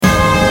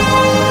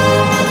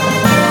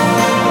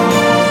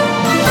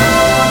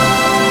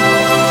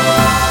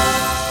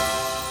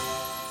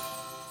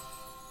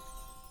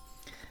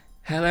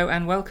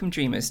welcome,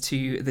 Dreamers,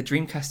 to the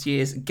Dreamcast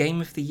Year's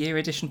Game of the Year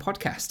Edition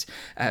podcast.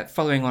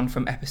 Following on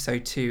from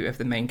episode 2 of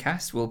the main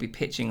cast, we'll be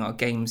pitching our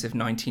games of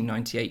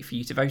 1998 for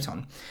you to vote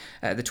on.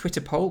 The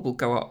Twitter poll will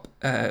go up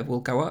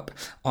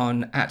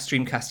on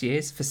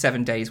 @DreamcastYears for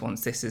 7 days once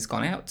this has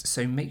gone out,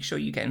 so make sure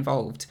you get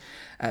involved.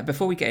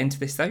 Before we get into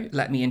this, though,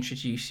 let me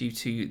introduce you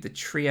to the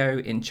trio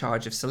in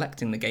charge of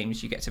selecting the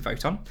games you get to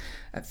vote on.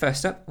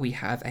 First up, we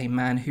have a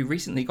man who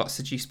recently got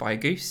seduced by a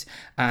goose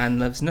and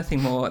loves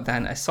nothing more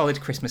than a solid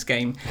Christmas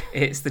game.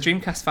 It's the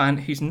Dreamcast fan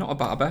who's not a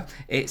barber.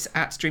 It's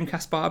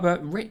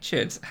 @DreamcastBarber,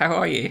 Richard. How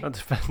are you?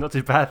 Not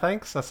too bad,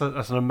 thanks. That's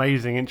an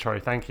amazing intro,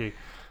 thank you.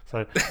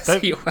 So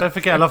don't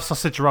forget, I love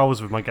sausage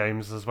rolls with my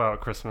games as well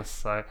at Christmas.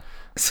 So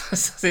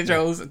sausage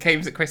rolls,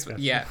 games at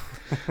Christmas. Yes.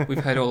 Yeah,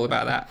 we've heard all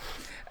about that.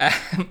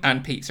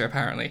 And pizza,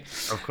 apparently.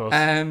 Of course.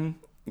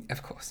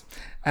 Of course.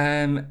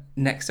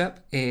 Next up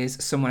is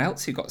someone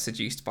else who got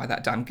seduced by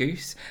that damn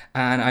goose,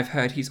 and I've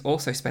heard he's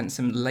also spent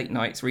some late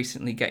nights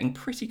recently getting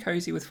pretty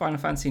cozy with Final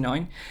Fantasy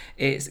IX.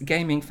 It's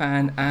gaming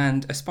fan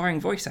and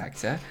aspiring voice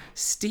actor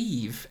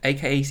Steve,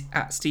 aka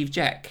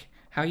 @SteveJeck.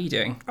 How are you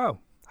doing? Oh,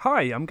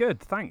 hi, I'm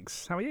good,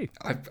 thanks. How are you?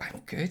 I'm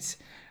good.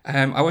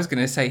 I was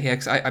going to say here,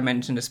 because I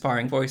mentioned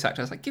aspiring voice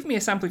actor, I was like, give me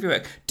a sample of your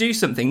work. Do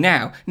something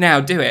now,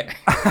 do it.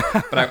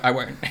 But I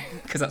won't,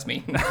 because that's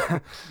me.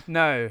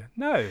 No,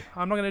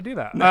 I'm not going to do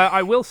that. No.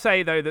 I will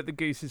say, though, that the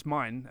goose is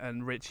mine,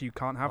 and Rich, you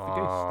can't have the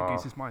goose. The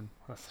goose is mine.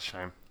 That's a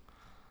shame.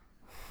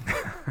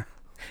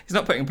 He's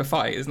not putting up a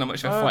fight. There's not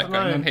much of a fight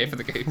going on here for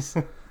the goose.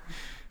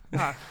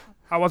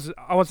 I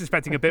was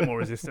expecting a bit more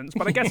resistance,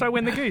 but I guess I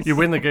win the goose. You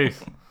win the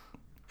goose.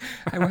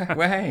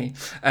 Hey.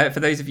 For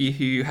those of you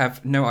who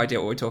have no idea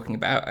what we're talking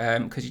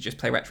about, because you just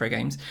play retro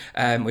games,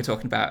 we're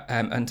talking about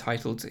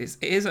Untitled. It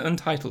is an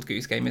Untitled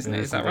Goose Game, isn't it?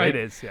 Is that right? It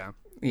is, yeah.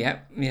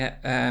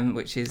 Yeah.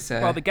 Which is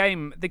well, the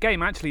game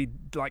actually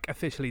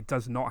officially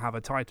does not have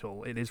a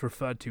title. It is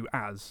referred to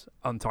as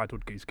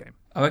Untitled Goose Game.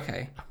 Oh,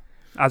 okay.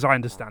 As I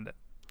understand it.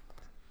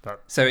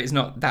 So it's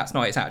not. That's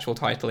not its actual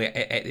title.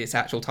 Its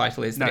actual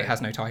title is that it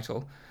has no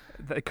title.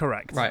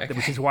 Correct. Right. Okay.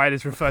 Which is why it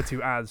is referred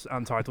to as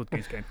Untitled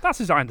Goose Game.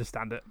 That's as I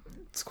understand it.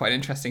 It's quite an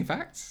interesting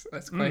fact.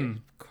 That's quite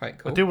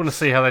cool. I do want to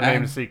see how they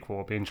name the sequel.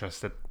 I'll be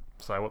interested.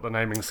 So what the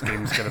naming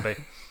scheme's going to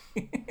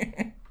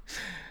be.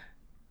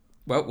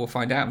 Well, we'll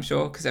find out, I'm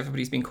sure, because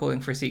everybody's been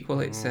calling for a sequel.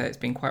 It's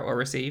been quite well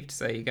received,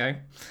 so there you go.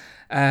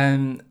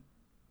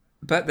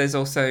 But there's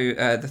also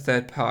the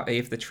third party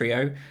of the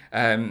trio,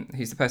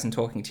 who's the person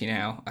talking to you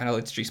now, and I'll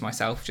introduce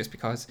myself just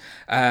because.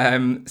 So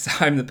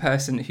I'm the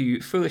person who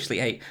foolishly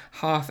ate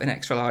half an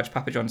extra large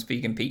Papa John's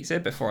vegan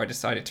pizza before I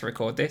decided to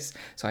record this,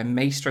 so I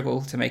may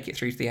struggle to make it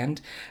through to the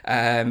end.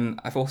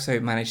 I've also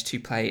managed to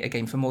play a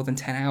game for more than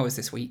 10 hours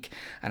this week,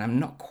 and I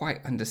don't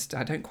quite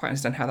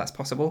understand how that's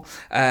possible.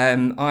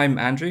 I'm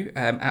Andrew,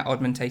 at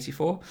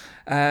Oddment84,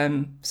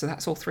 so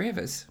that's all three of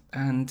us,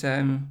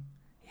 and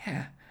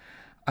yeah.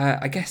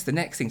 I guess the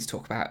next thing to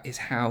talk about is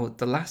how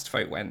the last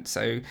vote went.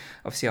 So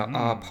obviously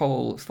our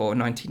poll for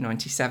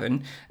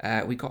 1997,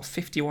 we got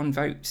 51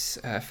 votes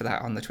for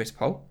that on the Twitter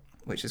poll,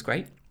 which is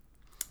great.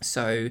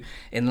 So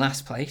in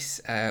last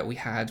place, we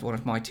had one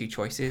of my two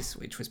choices,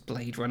 which was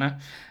Blade Runner,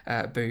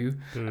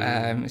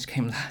 which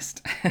came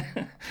last.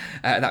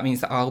 That means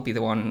that I'll be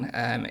the one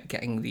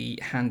getting the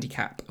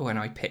handicap when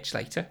I pitch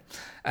later.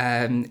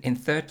 In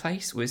third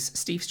place was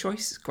Steve's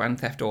choice,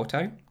 Grand Theft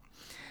Auto.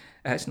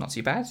 It's not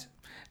too bad.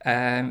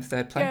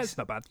 Third place. Yeah, it's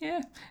not bad.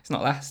 Yeah, it's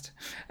not last.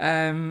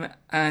 And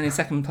in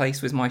second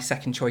place was my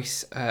second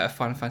choice of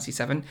Final Fantasy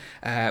VII,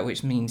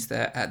 which means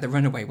that the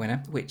runaway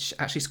winner, which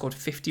actually scored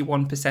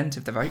 51%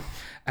 of the vote,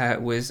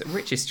 was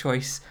Rich's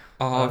choice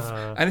of,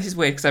 and this is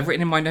weird because I've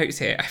written in my notes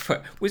here, I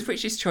thought, was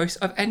Rich's choice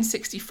of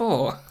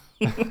N64,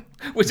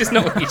 which is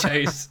not what he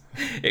chose.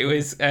 It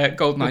was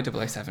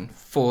GoldenEye 007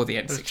 for the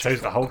N64. It chose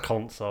the whole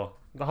console,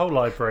 the whole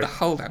library. The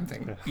whole damn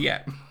thing,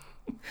 yeah.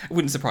 It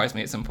wouldn't surprise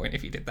me at some point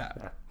if you did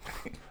that.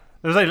 Yeah.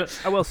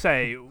 I will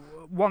say,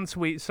 once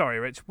we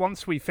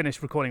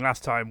finished recording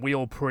last time, we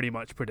all pretty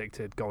much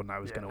predicted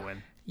GoldenEye was going to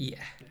win.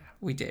 Yeah,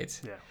 we did.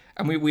 Yeah.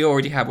 And we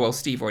already have,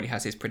 Steve already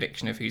has his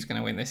prediction of who's going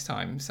to win this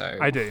time. So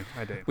I do.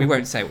 We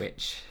won't say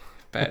which,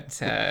 but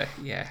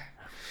yeah.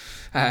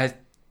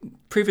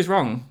 Prove us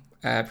wrong.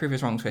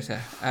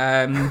 Twitter.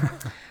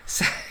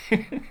 So,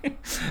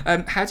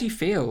 how do you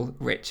feel,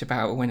 Rich,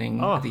 about winning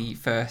the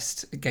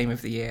first game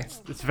of the year?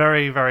 It's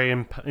very, very,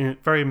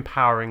 very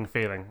empowering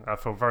feeling. I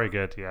feel very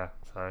good. Yeah.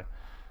 So.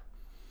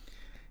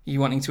 You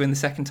wanting to win the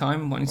second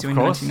time? Wanting to win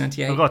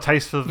 1998? I've got a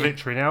taste for the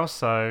victory now,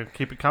 so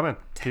keep it coming.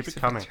 Keep it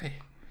coming.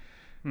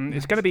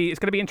 It's going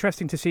to be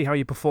interesting to see how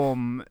you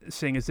perform,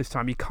 seeing as this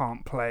time you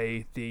can't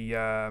play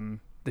the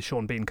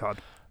Sean Bean card.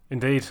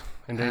 Indeed.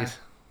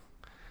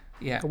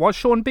 Yeah. Was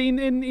Sean Bean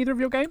in either of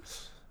your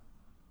games?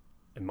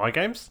 In my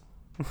games?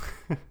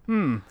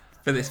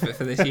 For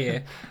this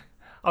year.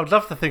 I would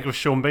love to think of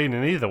Sean Bean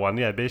in either one,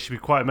 yeah, but it should be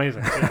quite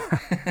amazing.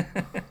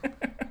 Yeah.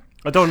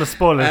 I don't want to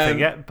spoil anything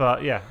yet,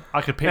 but yeah,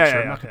 I could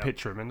picture him. I could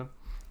picture him in them.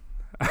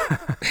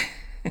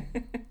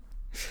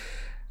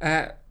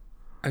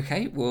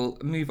 Okay, we'll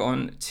move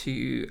on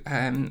to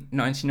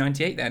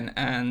 1998 then,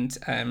 and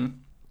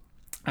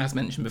as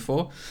mentioned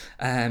before,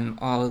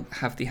 I'll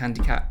have the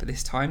handicap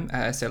this time.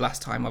 So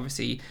last time,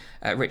 obviously,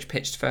 Rich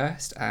pitched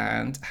first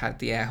and had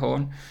the air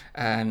horn,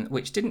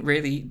 which didn't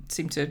really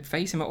seem to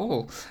phase him at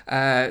all.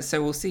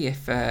 So we'll see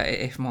if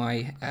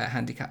my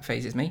handicap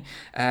phases me.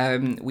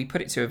 We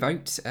put it to a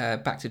vote,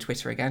 back to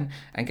Twitter again,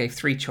 and gave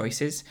 3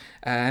 choices.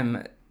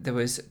 There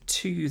was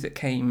 2 that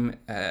came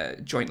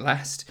joint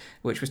last,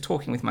 which was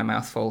talking with my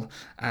mouth full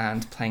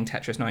and playing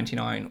Tetris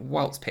 99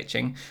 whilst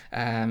pitching.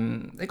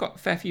 They got a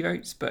fair few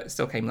votes, but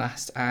still came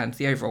last. And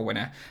the overall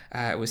winner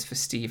was for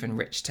Steve and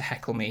Rich to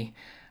heckle me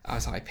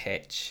as I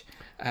pitch.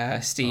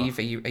 Steve,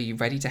 are you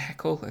ready to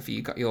heckle? Have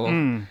you got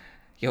your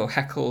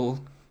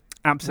heckle?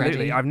 Absolutely.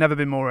 Ready? I've never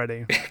been more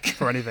ready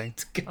for anything.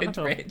 Good,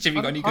 Rich. Have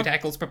you got any good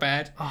heckles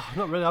prepared? Oh,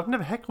 not really. I've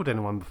never heckled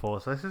anyone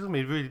before, so this is going to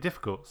be really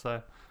difficult.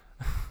 So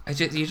I'm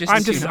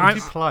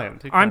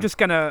just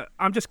gonna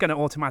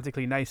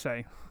automatically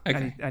naysay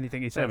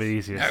anything he says. That'd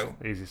be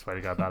the easiest way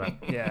to go about it.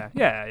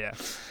 Yeah.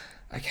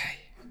 Okay.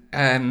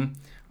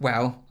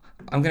 Well,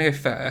 I'm going to go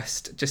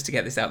first just to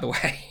get this out of the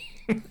way.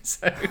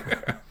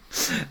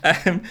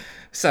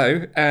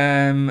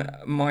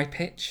 My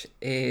pitch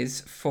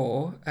is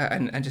for,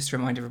 and just to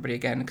remind everybody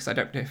again, because I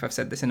don't know if I've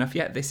said this enough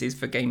yet, this is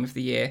for Game of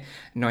the Year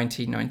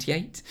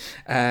 1998.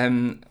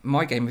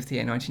 My Game of the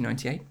Year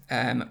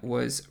 1998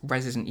 was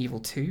Resident Evil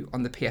 2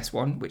 on the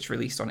PS1, which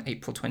released on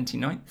April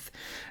 29th.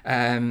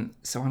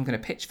 So I'm going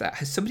to pitch that.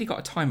 Has somebody got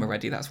a timer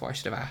ready? That's what I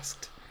should have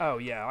asked. Oh,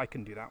 yeah, I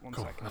can do that. One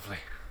second. Lovely.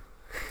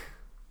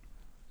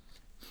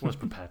 Was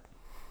prepared.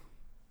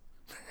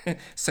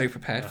 So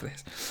prepared for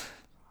this.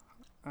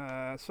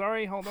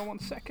 Sorry, hold on 1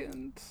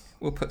 second.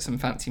 We'll put some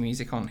fancy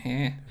music on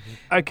here.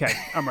 Okay,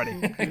 I'm ready.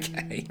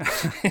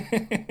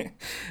 Okay.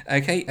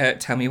 Okay,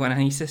 tell me when I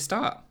need to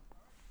start.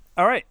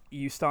 All right,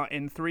 you start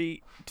in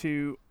 3,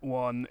 2,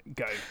 1,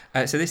 go.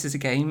 So this is a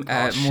game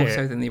more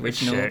so than the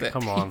original that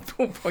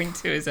people point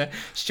to as a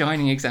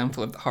shining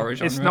example of the horror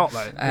genre. It's not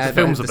though.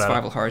 The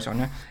survival horror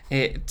genre.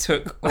 It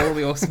took all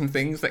the awesome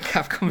things that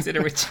Capcom did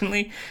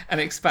originally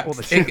and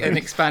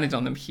expanded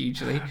on them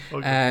hugely.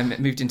 It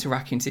moved into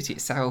Raccoon City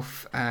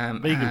itself.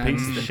 And the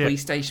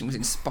PlayStation was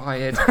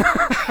inspired.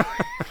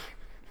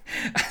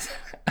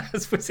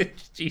 As was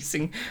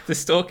introducing the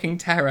stalking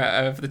terror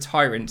of the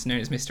tyrant known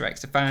as Mr.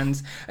 X to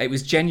fans. It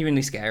was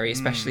genuinely scary,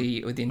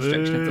 especially with the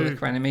introduction of the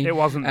Licker enemy. It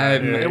wasn't.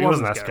 It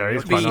wasn't that scary.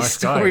 The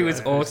story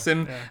was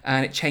awesome,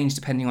 and it changed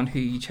depending on who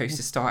you chose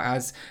to start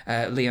as.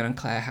 Leon and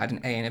Claire had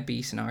an A and a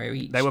B scenario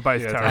each. They were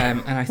both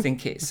terrible. And I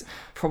think it's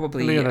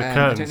probably Leon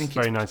and Kern's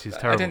very 90s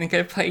terrible. I don't think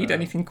I've played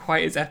anything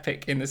quite as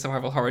epic in the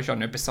survival horror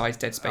genre besides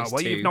Dead Space 2.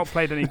 Well, you've not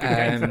played any good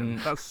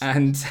games.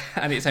 And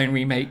its own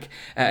remake.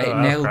 It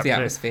nailed the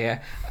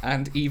atmosphere,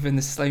 and even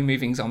the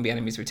slow-moving zombie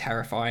enemies were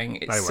terrifying.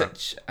 It's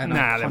such an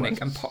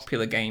iconic and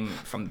popular game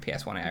from the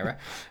PS1 era.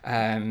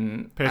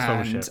 And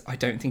I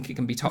don't think it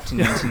can be topped in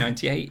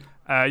 1998.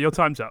 Your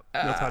time's up.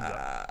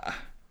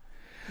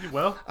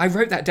 Well, I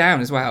wrote that down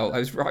as well.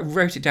 I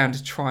wrote it down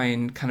to try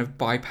and kind of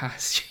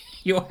bypass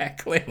your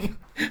heckling,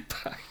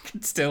 but I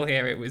could still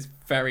hear it was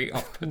very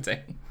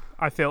off-putting.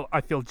 I feel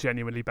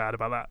genuinely bad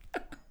about that.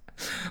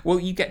 Well,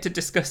 you get to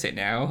discuss it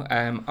now.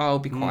 I'll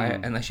be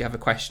quiet unless you have a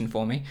question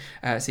for me.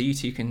 So you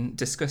two can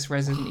discuss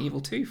Resident Evil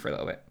 2 for a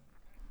little bit.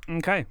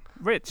 Okay.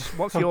 Rich,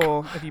 have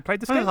you played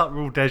this game? I like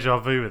real deja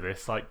vu with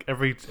this. Like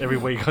every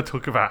week I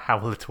talk about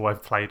how little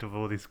I've played of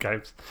all these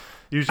games.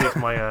 Usually it's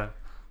my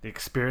the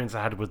experience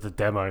I had with the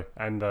demo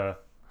and the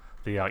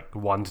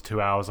 1 to 2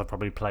 hours I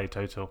probably played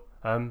total.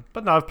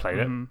 But no, I've played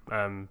it.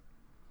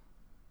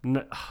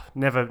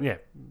 Never, yeah.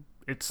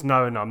 It's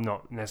known I'm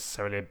not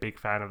necessarily a big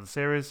fan of the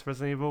series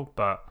Resident Evil,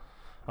 but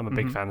I'm a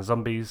big fan of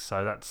zombies,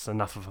 so that's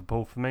enough of a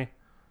pull for me.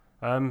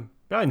 I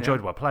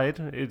enjoyed what I played.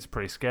 It's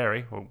pretty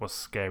scary. Well, it was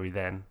scary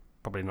then.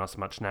 Probably not so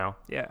much now.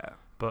 Yeah.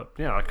 But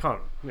I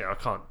can't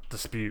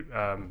dispute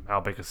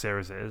how big a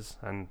series it is,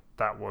 and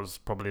that was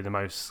probably the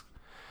most.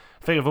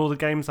 I think of all the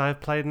games I have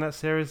played in that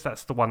series,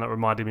 that's the one that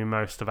reminded me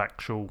most of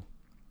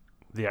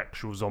the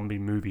actual zombie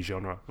movie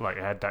genre. Like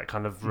it had that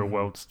kind of not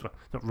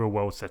real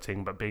world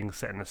setting, but being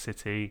set in a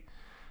city,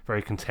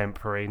 very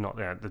contemporary, not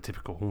the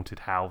typical haunted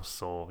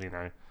house or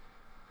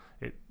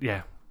it.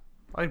 Yeah,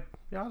 I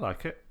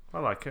like it.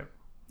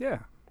 Yeah,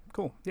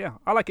 cool. Yeah,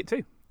 I like it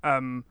too.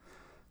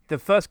 The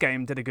first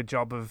game did a good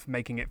job of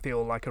making it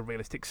feel like a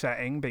realistic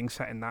setting, being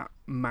set in that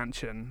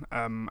mansion.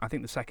 I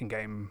think the second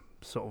game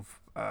sort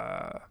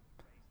of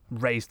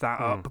raised that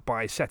up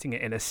by setting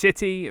it in a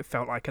city. It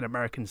felt like an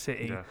American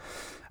city. Yeah.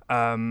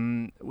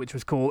 Which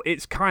was cool.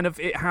 It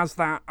has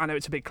that, I know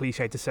it's a bit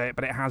cliche to say it,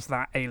 but it has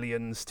that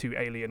Aliens to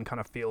Alien kind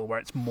of feel where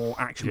it's more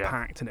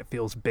action-packed and it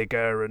feels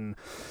bigger and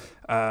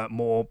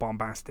more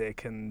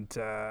bombastic. And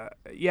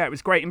it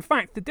was great. In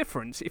fact, the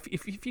difference,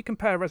 if you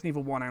compare Resident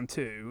Evil 1 and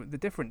 2, the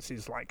difference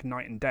is like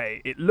night and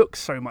day. It looks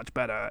so much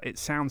better, it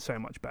sounds so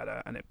much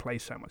better, and it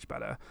plays so much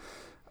better.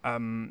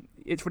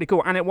 It's really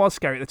cool, and it was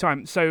scary at the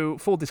time. So,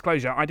 full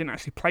disclosure, I didn't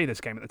actually play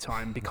this game at the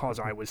time because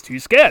I was too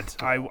scared.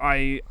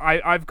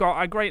 I've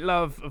got a great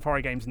love of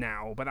horror games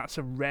now, but that's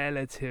a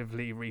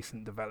relatively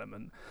recent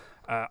development.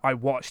 I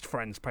watched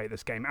friends play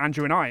this game.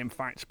 Andrew and I, in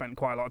fact, spent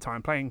quite a lot of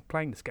time playing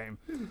this game,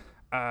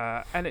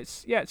 and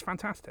it's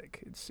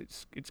fantastic.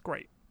 It's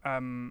great.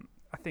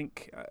 I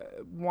think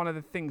one of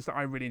the things that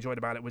I really enjoyed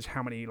about it was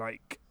how many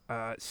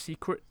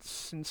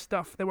secrets and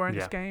stuff there were in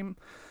this game.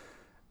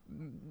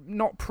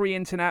 Not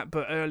pre-internet,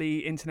 but early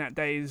internet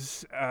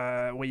days,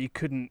 where you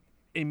couldn't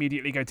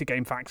immediately go to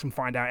GameFAQs and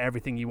find out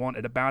everything you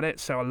wanted about it.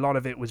 So a lot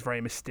of it was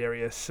very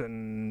mysterious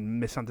and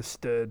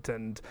misunderstood,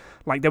 and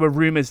there were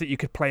rumors that you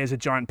could play as a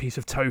giant piece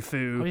of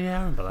tofu. Oh yeah, I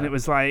remember that. And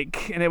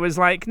it was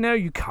like, no,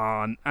 you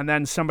can't. And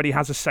then somebody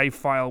has a save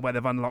file where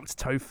they've unlocked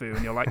tofu,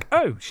 and you're like,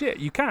 oh shit,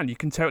 you can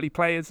totally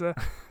play as a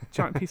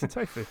giant piece of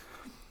tofu.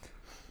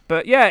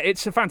 But yeah,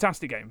 it's a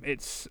fantastic game.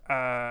 It's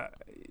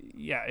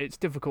it's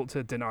difficult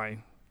to deny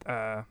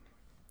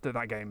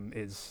that game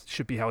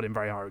should be held in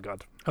very high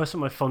regard. I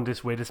think my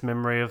fondest, weirdest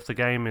memory of the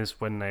game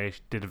is when they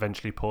did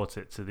eventually port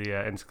it to the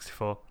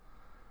N64.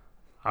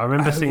 I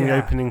remember seeing the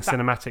opening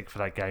cinematic for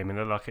that game, and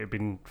it looked like it had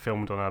been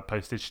filmed on a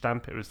postage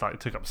stamp. It was it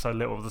took up so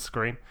little of the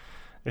screen.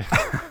 It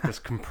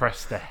just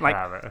compressed the hell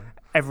out of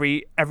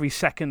it. Every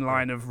second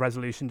line of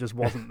resolution just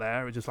wasn't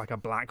there. It was just like a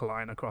black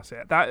line across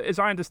it. That, as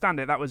I understand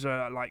it, that was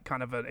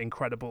kind of an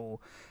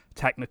incredible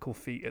technical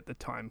feat at the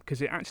time,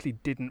 because it actually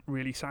didn't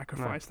really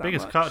sacrifice that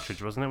biggest much.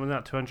 Cartridge, wasn't it? Wasn't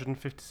that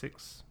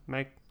 256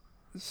 meg?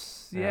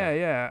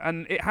 Yeah,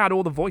 and it had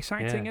all the voice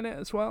acting in it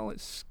as well.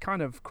 It's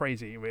kind of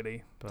crazy,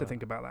 really, to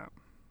think about that.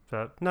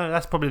 But no,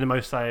 that's probably the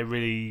most I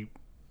really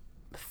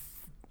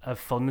have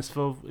fondness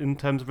for in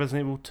terms of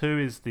Resident Evil 2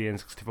 is the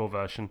N64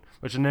 version,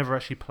 which I never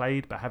actually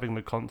played, but having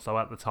the console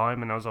at the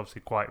time, and I was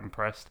obviously quite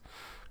impressed,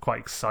 quite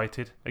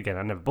excited. Again,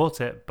 I never bought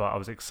it, but I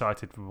was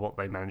excited for what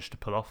they managed to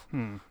pull off.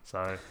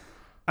 So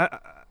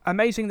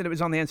amazing that it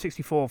was on the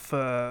N64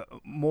 for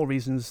more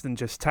reasons than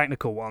just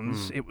technical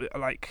ones. It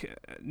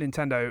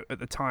Nintendo at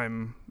the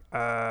time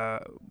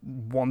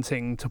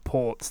wanting to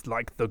port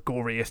the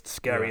goriest,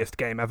 scariest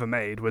game ever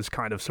made was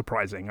kind of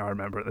surprising. I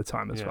remember at the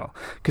time as well,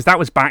 because that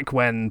was back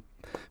when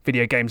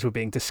video games were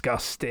being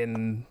discussed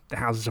in the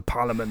Houses of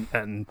Parliament,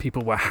 and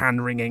people were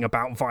hand-wringing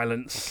about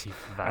violence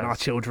and our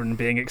children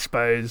being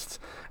exposed.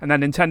 And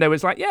then Nintendo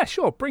was like, "Yeah,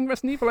 sure, bring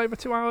Resident Evil over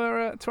to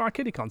our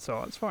kiddie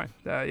console. It's fine."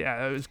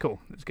 It was cool.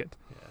 It was good.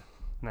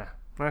 No,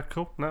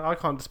 cool. No, I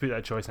can't dispute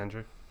that choice,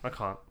 Andrew. I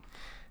can't.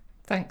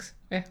 Thanks.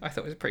 Yeah, I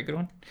thought it was a pretty good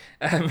one.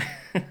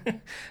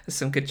 There's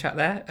some good chat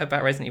there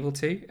about Resident Evil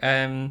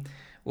 2.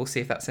 We'll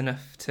see if that's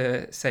enough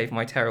to save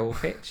my terrible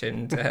pitch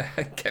and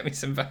get me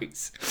some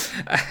votes.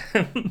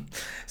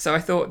 So I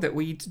thought that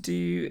we'd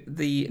do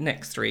the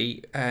next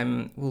three.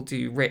 We'll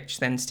do Rich,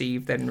 then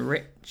Steve, then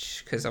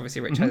Rich, because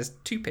obviously Rich has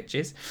two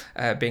pitches,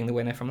 being the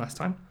winner from last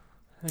time.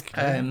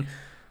 Okay.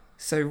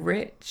 So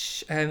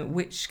Rich,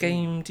 which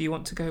game do you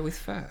want to go with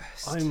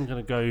first? I'm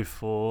going to go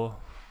for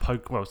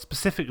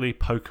specifically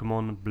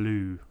Pokemon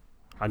Blue.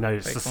 I know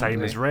it's the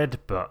same as Red,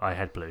 but I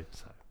had Blue,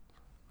 so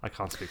I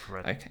can't speak for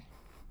Red. Okay.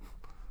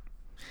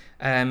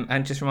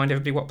 And just remind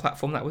everybody what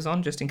platform that was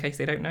on, just in case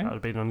they don't know. That would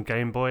have been on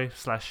Game Boy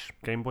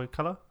 / Game Boy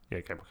Color.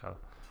 Yeah, Game Boy Color.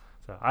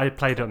 So I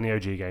played it on the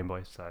OG Game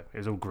Boy, so it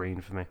was all green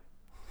for me.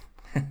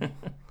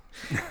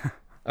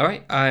 All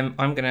right,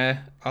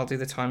 I'll do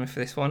the timer for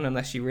this one,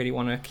 unless you really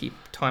want to keep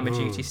timer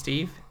duty,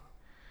 Steve.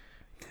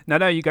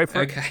 No, you go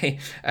for it. Okay.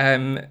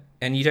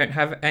 And you don't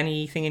have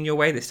anything in your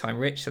way this time,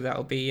 Rich, so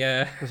that'll be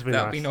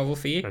be novel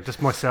for you. No,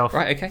 just myself.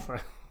 Right, okay.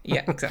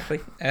 Yeah, exactly.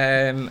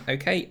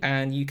 Okay,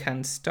 and you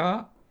can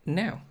start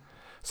now.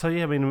 So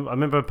yeah, I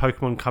remember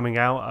Pokemon coming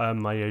out. I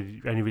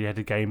only really had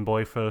a Game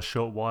Boy for a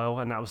short while,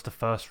 and that was the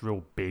first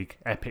real big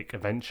epic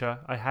adventure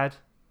I had.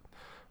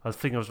 I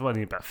think I was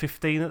only about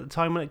 15 at the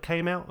time when it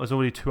came out. I was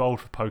already too old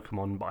for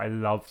Pokemon, but I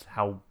loved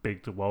how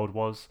big the world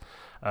was.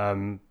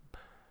 I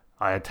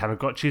had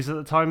Tamagotchis at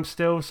the time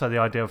still, so the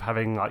idea of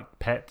having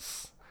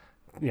pets,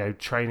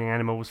 training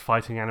animals,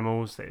 fighting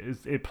animals,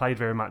 it played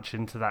very much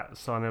into that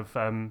sort of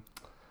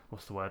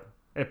what's the word?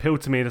 It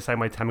appealed to me the same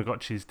way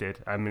Tamagotchis did.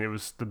 It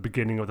was the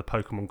beginning of the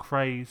Pokemon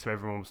craze, so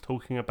everyone was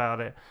talking about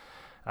it.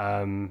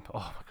 Oh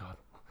my god,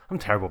 I'm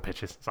terrible at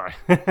pitches. Sorry.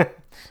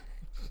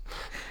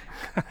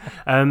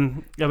 I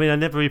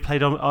never really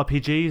played on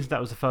RPGs.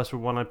 That was the first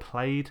one I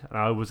played, and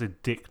I was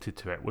addicted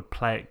to it. Would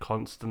play it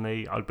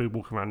constantly. I'd be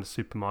walking around the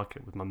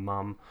supermarket with my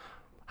mum,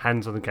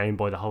 hands on the Game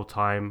Boy the whole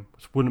time.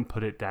 Just wouldn't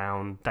put it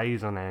down,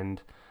 days on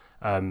end.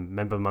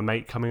 Remember my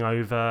mate coming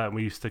over, and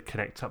we used to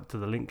connect up to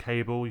the link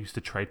cable. Used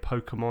to trade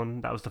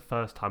Pokemon. That was the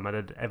first time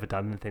I'd ever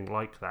done anything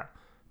like that.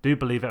 Do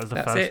believe it was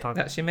the first time.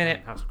 That's your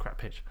minute. That was a crap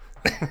pitch.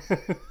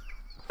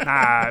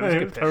 Nah, it was a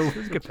good pitch. It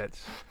was a good pitch.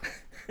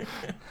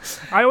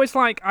 I always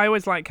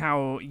like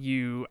how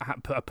you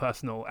put a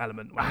personal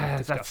element when you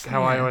discuss. That's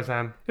how I always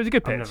am. It was a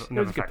good pitch.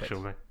 Never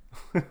factual,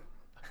 mate.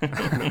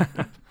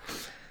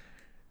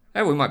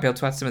 Oh, we might be able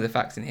to add some of the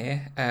facts in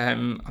here.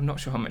 I'm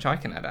not sure how much I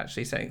can add,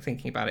 actually,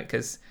 thinking about it,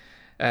 because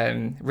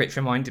Rich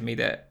reminded me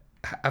that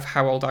of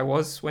how old I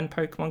was when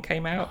Pokemon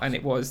came out, and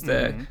it was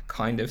the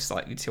kind of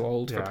slightly too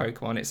old for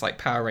Pokemon. It's like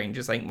Power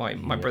Rangers. I think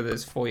my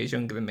brother's 4 years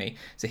younger than me,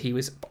 so he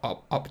was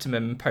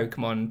optimum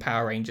Pokemon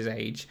Power Rangers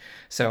age.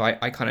 So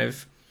I kind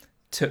of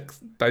took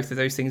both of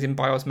those things in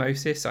by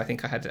osmosis. So I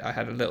think I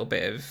had a little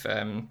bit of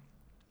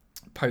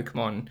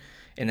Pokemon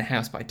in the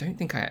house, but I don't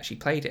think I actually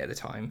played it at the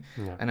time.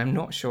 Yeah. And I'm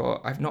not sure.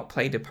 I've not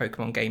played a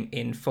Pokemon game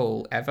in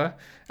full ever.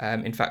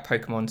 In fact,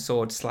 Pokemon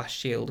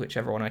Sword/Shield,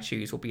 whichever one I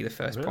choose, will be the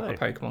first proper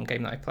Pokemon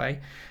game that I play.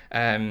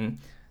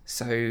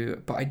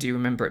 But I do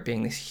remember it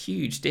being this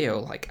huge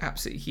deal, like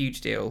absolutely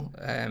huge deal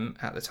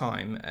at the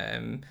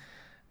time.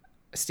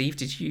 Steve,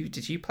 did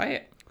you play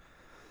it?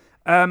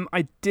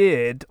 I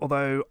did,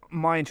 although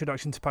my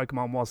introduction to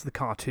Pokemon was the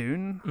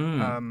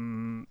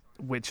cartoon.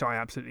 Which I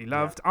absolutely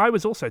loved. I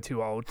was also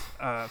too old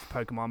for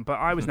Pokemon, but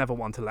I was never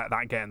one to let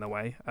that get in the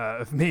way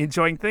of me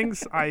enjoying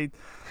things. I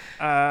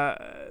loved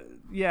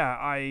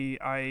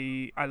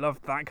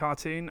that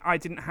cartoon. I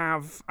didn't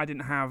have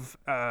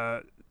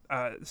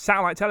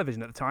satellite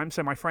television at the time,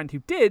 so my friend who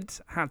did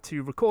had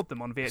to record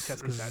them on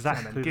VHS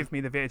cassettes and then give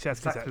me the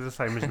VHS cassettes. Exactly the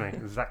same as me.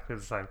 Exactly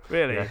the same.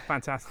 Really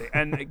fantastic.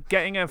 And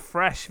getting a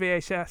fresh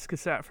VHS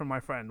cassette from my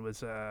friend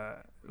was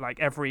like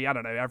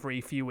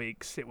every few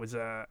weeks. It was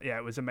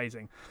it was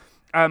amazing.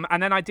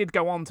 And then I did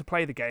go on to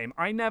play the game.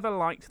 I never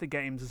liked the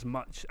games as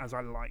much as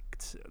I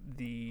liked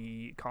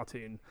the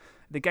cartoon.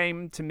 The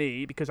game, to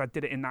me, because I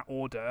did it in that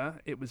order,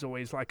 it was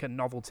always like a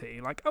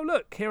novelty. Like, oh,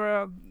 look, here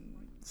are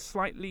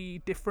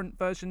slightly different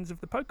versions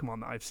of the Pokemon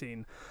that I've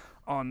seen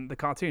on the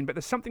cartoon. But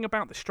there's something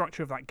about the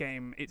structure of that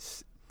game.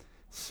 It's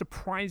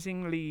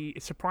surprisingly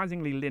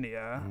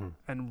linear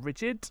and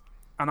rigid.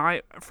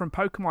 And from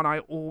Pokemon, I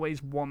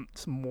always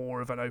want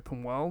more of an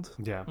open world.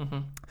 Yeah.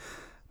 Mm-hmm.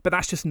 But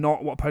that's just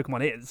not what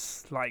Pokemon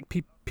is. Like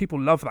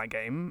people love that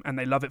game and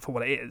they love it for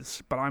what it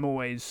is. But I'm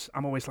always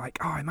like,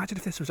 oh, imagine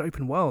if this was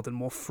open world and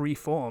more free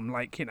form,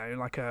 like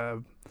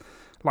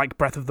like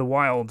Breath of the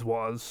Wild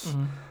was.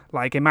 Mm-hmm.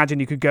 Like imagine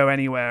you could go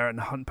anywhere and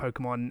hunt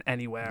Pokemon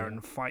anywhere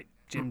and fight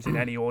gyms in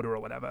any order or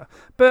whatever.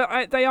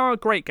 But they are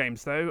great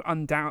games though,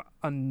 undoubtedly.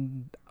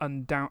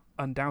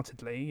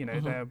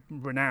 They're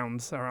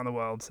renowned around the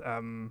world.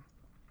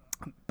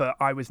 But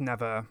I was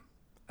never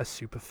a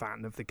super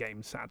fan of the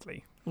game,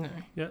 sadly. No.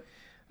 Yeah.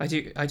 I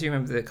do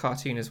remember the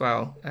cartoon as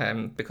well,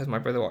 because my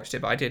brother watched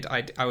it. But I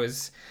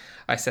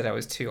said I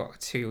was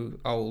too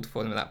old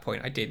for them at that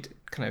point. I did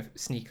kind of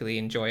sneakily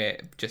enjoy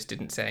it, just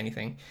didn't say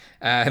anything.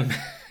 But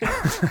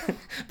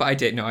I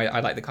did. No,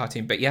 I like the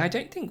cartoon. But yeah, I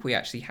don't think we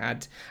actually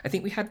had. I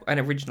think we had an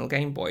original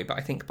Game Boy, but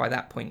I think by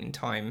that point in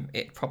time,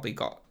 it probably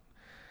got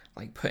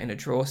like put in a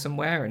drawer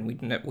somewhere, and we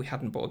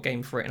hadn't bought a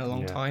game for it in a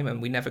long time,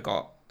 and we never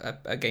got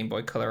a Game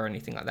Boy Color or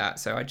anything like that.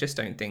 So I just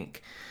don't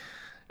think.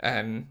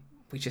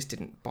 We just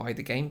didn't buy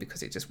the game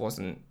because it just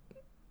wasn't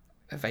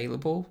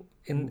available,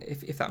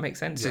 if that makes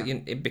sense. Yeah.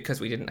 So,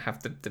 because we didn't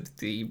have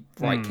the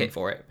right kit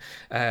for it,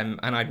 and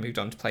I'd moved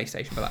on to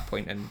PlayStation by that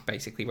point, and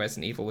basically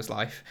Resident Evil was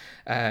life.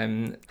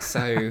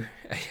 So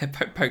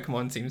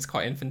Pokemon seems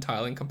quite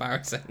infantile in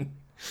comparison.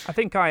 I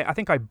think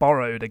I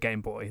borrowed a Game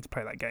Boy to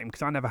play that game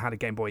because I never had a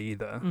Game Boy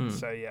either.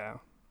 So yeah,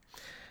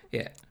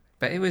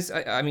 but it was.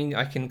 I mean,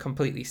 I can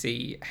completely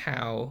see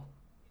how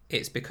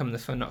it's become the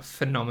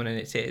phenomenon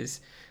it is.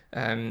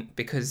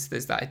 Because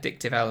there's that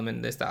addictive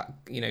element, there's that,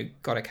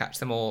 gotta catch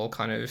them all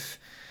kind of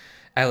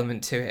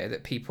element to it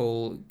that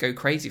people go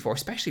crazy for,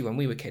 especially when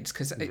we were kids,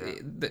 because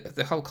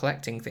the whole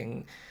collecting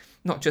thing,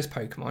 not just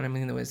Pokemon, I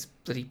mean, there was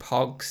bloody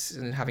Pogs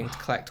and having to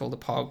collect all the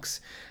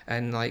Pogs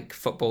and like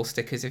football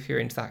stickers if you're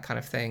into that kind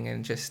of thing,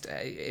 and just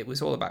it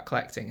was all about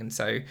collecting. And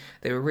so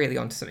they were really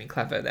onto something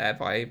clever there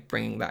by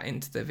bringing that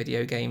into the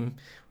video game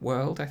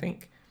world, I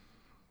think.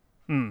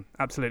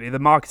 Absolutely. The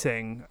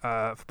marketing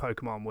for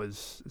Pokemon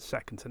was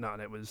second to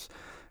none. It was,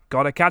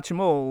 gotta catch them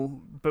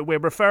all, but we're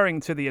referring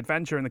to the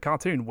adventure in the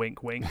cartoon,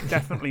 wink, wink.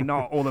 Definitely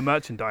not all the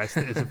merchandise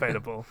that is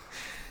available.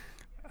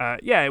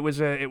 It was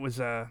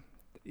a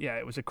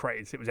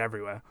craze. It was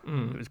everywhere.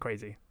 It was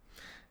crazy.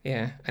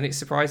 Yeah, and it's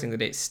surprising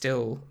that it's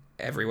still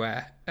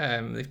everywhere.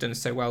 They've done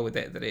so well with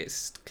it that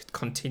it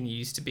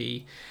continues to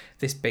be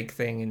this big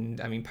thing, and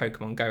I mean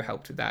Pokemon Go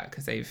helped with that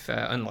because they've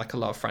unlike a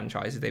lot of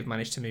franchises, they've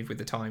managed to move with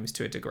the times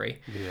to a degree.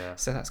 Yeah.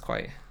 So that's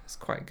quite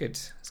good.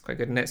 It's quite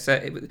good.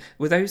 And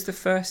were those the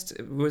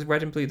first? Was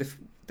Red and Blue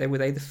were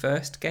they the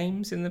first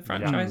games in the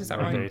franchise? Yeah, is that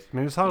right? I mean,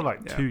 it was only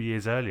 2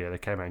 years earlier they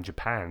came out in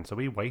Japan, so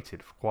we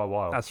waited for quite a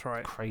while. That's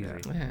right. Crazy.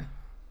 Yeah.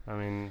 I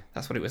mean,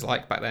 that's what it was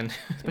like back then.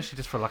 Especially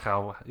just for like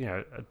our,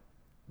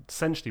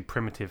 essentially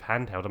primitive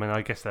handheld. I mean,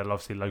 I guess they're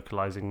obviously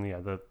localizing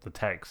the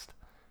text,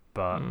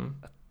 but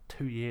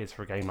 2 years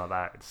for a game like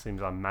that, it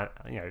seems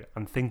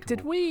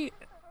unthinkable.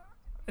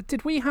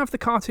 Did we have the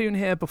cartoon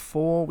here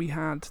before we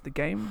had the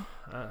game?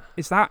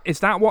 Is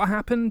that what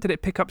happened? Did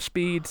it pick up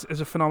speed as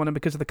a phenomenon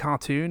because of the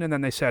cartoon, and then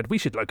they said we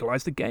should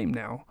localize the game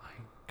now? I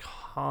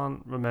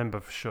can't remember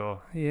for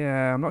sure.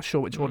 Yeah, I'm not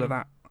sure which order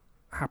that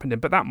happened in,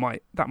 but that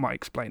might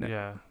explain it.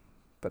 Yeah,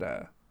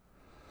 but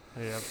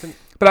yeah.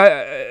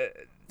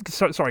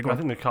 Sorry, go I on.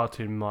 think the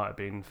cartoon might have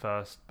been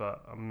first,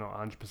 but I'm not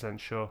 100%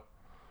 sure.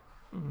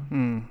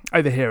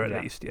 Over here, at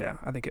Yeah, least, yeah.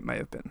 I think it may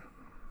have been.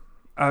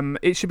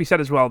 It should be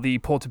said as well, the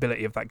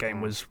portability of that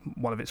game was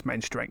one of its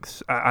main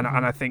strengths, and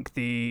I think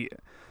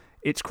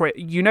it's great.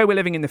 You know, we're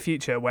living in the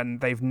future when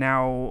they've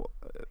now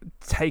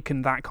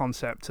taken that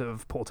concept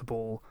of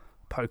portable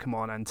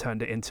Pokemon and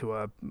turned it into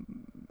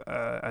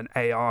an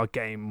AR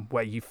game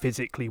where you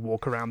physically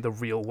walk around the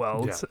real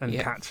world and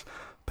catch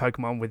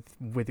Pokemon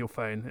with your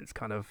phone. It's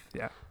kind of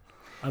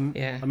I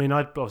mean,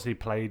 I'd obviously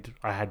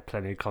I had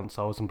plenty of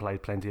consoles and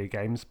played plenty of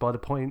games by the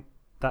point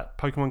that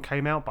Pokemon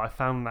came out, but I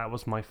found that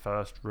was my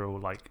first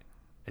real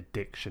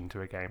addiction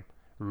to a game.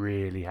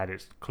 Really had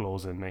its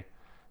claws in me.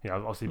 You know,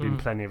 I've obviously been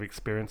plenty of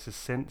experiences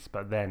since,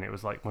 but then it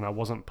was like when I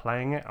wasn't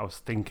playing it, I was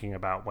thinking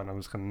about when I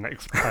was going to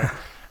next play,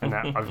 and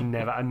that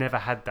I never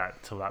had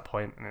that till that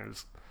point, and it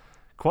was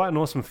quite an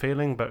awesome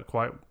feeling, but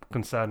quite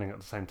concerning at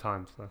the same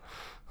time. So,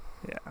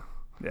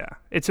 yeah,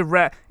 it's a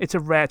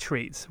rare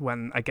treat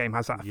when a game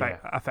has that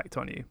effect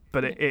on you,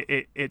 but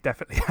it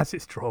definitely has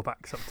its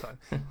drawbacks sometimes.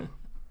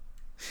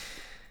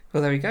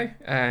 Well, there we go.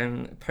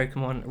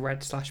 Pokemon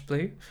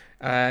Red/Blue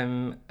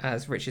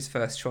as Rich's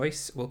first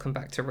choice. We'll come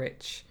back to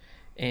Rich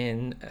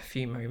in a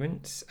few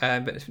moments.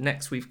 But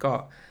next we've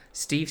got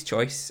Steve's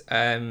choice.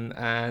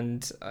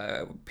 And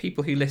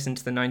people who listen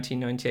to the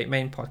 1998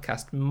 main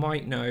podcast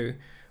might know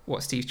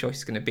what Steve's choice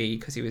is going to be,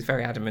 because he was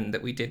very adamant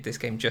that we did this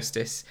game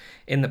justice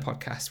in the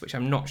podcast, which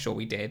I'm not sure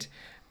we did.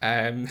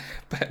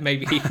 But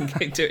maybe he can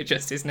do it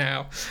justice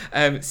now.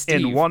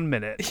 Steve, in 1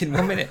 minute. In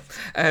 1 minute.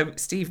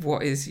 Steve,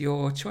 what is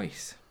your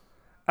choice?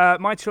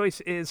 My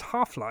choice is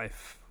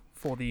Half-Life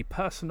for the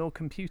personal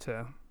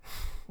computer.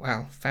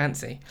 Wow,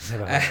 fancy.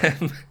 Okay,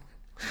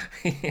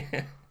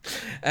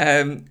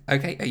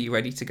 are you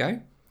ready to go?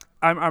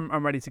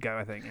 I'm ready to go,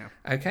 I think, yeah.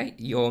 Okay,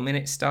 your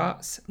minute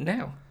starts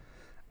now.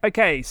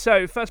 Okay,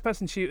 so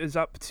first-person shooters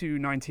up to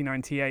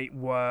 1998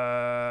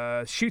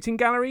 were shooting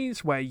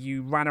galleries where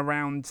you ran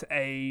around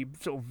a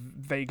sort of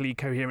vaguely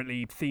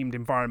coherently themed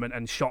environment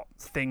and shot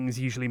things,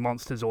 usually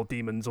monsters or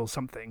demons or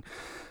something.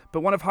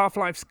 But one of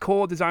Half-Life's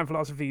core design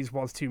philosophies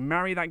was to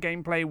marry that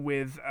gameplay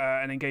with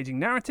an engaging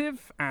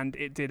narrative, and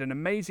it did an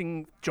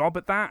amazing job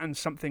at that, and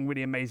something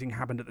really amazing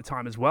happened at the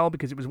time as well,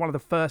 because it was one of the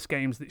first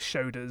games that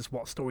showed us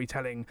what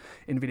storytelling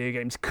in video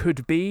games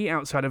could be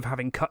outside of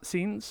having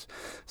cutscenes.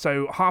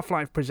 So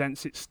Half-Life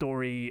presents its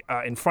story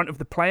in front of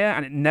the player,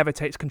 and it never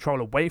takes control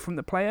away from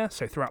the player.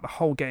 So throughout the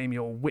whole game,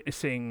 you're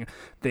witnessing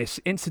this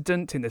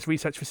incident in this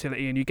research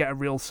facility, and you get a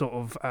real sort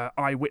of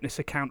eyewitness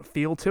account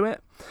feel to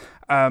it.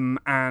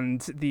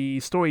 And the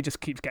story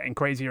just keeps getting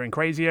crazier and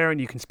crazier, and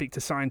you can speak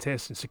to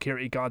scientists and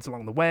security guards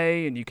along the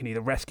way, and you can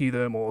either rescue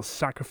them or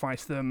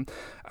sacrifice them.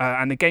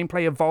 And the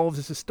gameplay evolves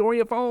as the story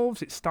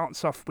evolves. It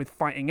starts off with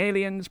fighting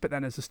aliens, but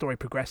then as the story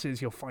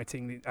progresses, you're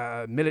fighting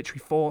the military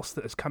force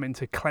that has come in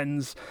to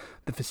cleanse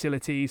the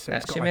facility. So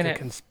That's it's got your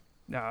like minute.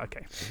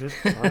 okay.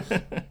 Nice.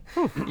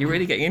 You're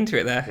really getting into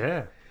it there.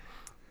 Yeah.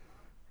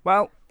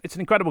 Well, it's an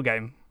incredible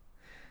game.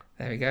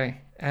 There we go.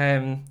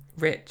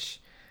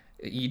 Rich,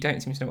 you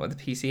don't seem to know what the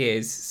PC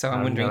is, so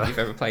I'm wondering if you've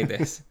ever played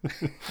this.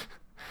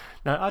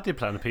 No, I did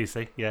play on the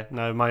PC. Yeah,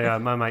 no, my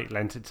my mate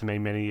lent it to me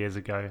many years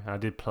ago. I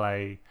didn't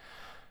play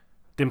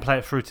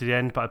it through to the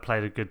end, but I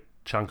played a good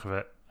chunk of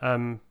it.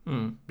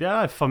 Yeah,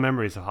 I have fond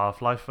memories of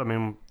Half-Life. I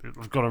mean,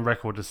 I've gone on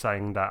record as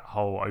saying that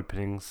whole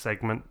opening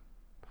segment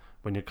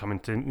when you're coming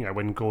to,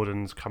 when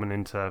Gordon's coming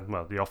into,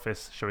 the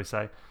office, shall we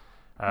say,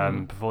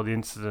 before the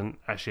incident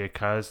actually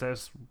occurs.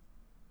 There's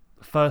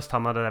the first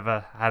time I'd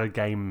ever had a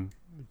game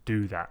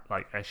do that,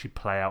 like actually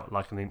play out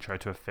like an intro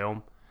to a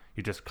film.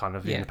 You're just kind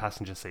of in the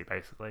passenger seat,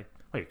 basically.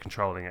 Well, you're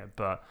controlling it,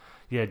 but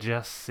yeah,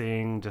 just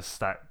seeing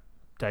that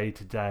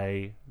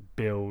day-to-day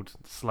build,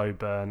 slow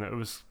burn, it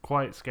was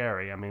quite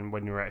scary. I mean,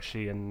 when you're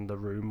actually in the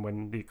room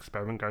when the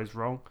experiment goes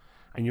wrong,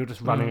 and you're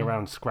just running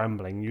around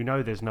scrambling,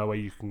 there's nowhere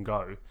you can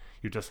go.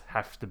 You just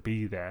have to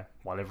be there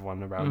while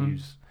everyone around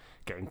you's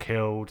getting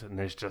killed, and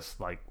there's just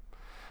trying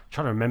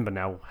to remember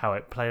now how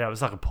it played out. It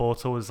was like a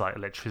portal, there's like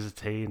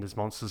electricity, and there's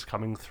monsters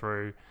coming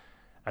through,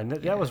 and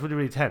that was really,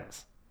 really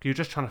tense. You're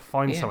just trying to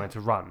find somewhere to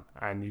run,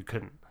 and you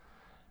couldn't.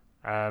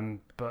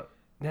 But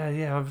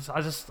I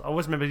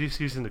always remember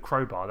using the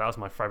crowbar. That was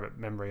my favourite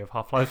memory of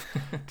Half-Life.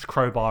 It's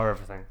crowbar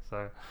everything.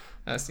 So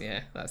that's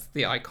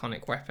the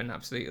iconic weapon.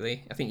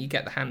 Absolutely. I think you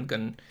get the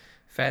handgun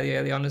fairly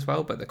early on as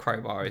well, but the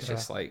crowbar is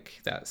just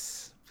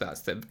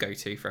that's the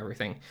go-to for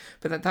everything.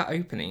 But that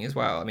opening as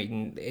well, I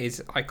mean,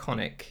 is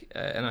iconic.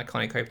 An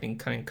iconic opening,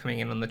 kind of coming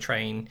in on the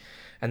train,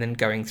 and then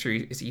going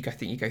through. You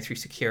go through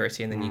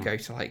security, and then you go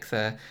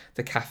to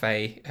the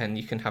cafe, and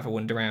you can have a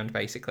wander around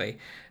basically.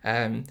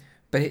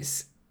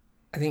 But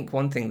I think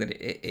one thing that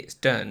it's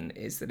done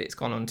is that it's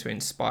gone on to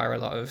inspire a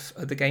lot of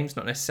other games,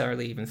 not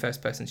necessarily even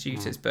first-person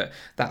shooters, but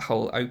that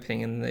whole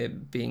opening and the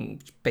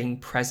being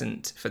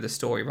present for the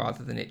story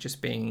rather than it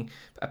just being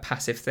a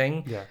passive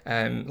thing. Yeah.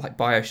 Like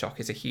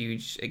BioShock is a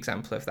huge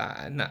example of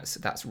that, and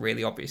that's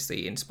really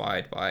obviously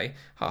inspired by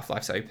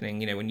Half-Life's opening.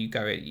 You know, when you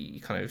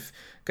kind of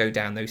go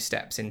down those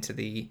steps into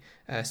the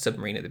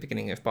submarine at the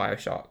beginning of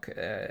BioShock.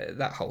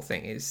 That whole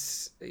thing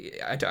is,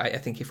 I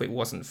think if it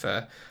wasn't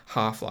for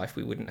Half-Life,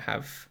 we wouldn't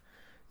have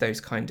those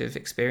kind of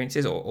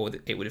experiences, or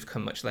it would have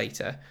come much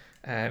later.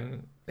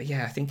 But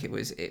yeah, I think it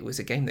was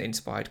a game that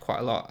inspired quite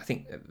a lot. I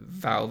think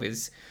Valve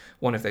is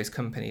one of those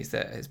companies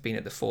that has been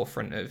at the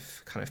forefront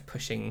of kind of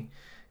pushing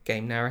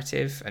game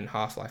narrative, and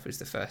Half-Life was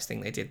the first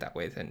thing they did that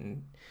with.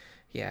 And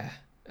yeah,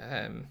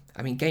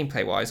 I mean,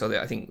 gameplay wise,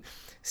 although I think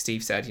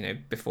Steve said, you know,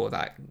 before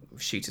that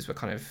shooters were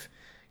kind of,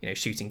 you know,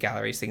 shooting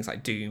galleries, things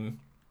like Doom,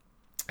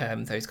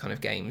 those kind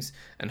of games,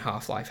 and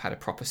Half-Life had a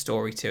proper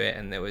story to it,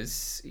 and there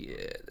was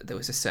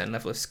a certain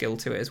level of skill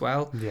to it as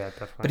well. Yeah,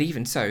 definitely. But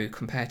even so,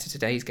 compared to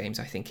today's games,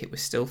 I think it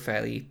was still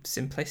fairly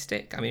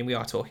simplistic. I mean, we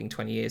are talking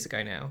 20 years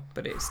ago now,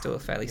 but it's still a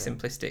fairly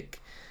simplistic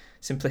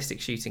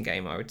shooting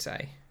game, I would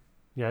say.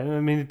 Yeah, I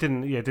mean, it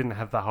didn't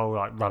have that whole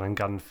like run and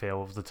gun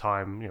feel of the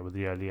time. You know, with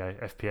the early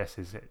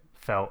FPSs, it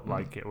felt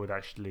like it would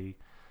actually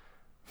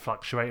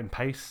fluctuate in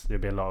pace. There'd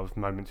be a lot of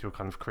moments you're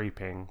kind of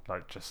creeping,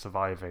 like just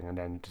surviving, and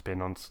then just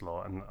being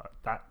onslaught, and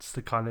that's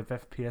the kind of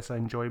FPS I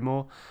enjoy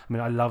more. I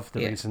mean, I love the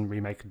recent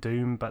remake of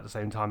Doom, but at the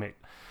same time it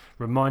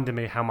reminded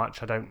me how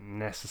much I don't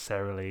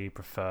necessarily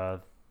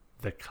prefer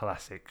the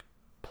classic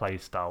play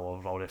style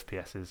of old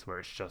FPSs where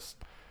it's just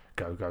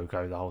go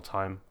the whole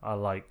time. I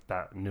like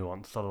that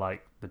nuance. I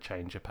like the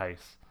change of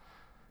pace,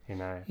 you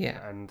know.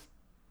 Yeah. And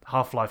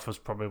Half-Life was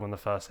probably one of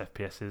the first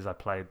FPSs I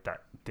played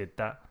that did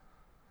that.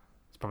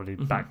 Probably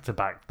back to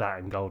back that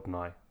and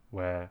GoldenEye,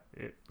 where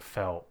it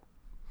felt,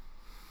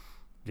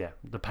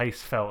 the pace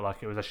felt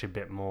like it was actually a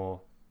bit more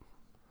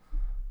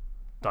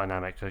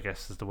dynamic, I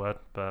guess is the word.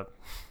 But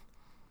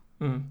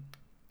and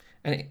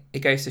it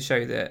goes to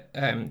show that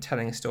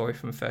telling a story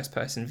from a first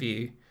person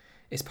view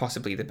is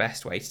possibly the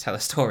best way to tell a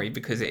story,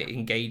 because it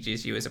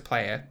engages you as a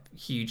player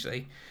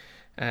hugely.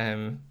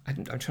 I'm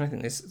trying to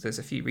think. There's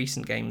a few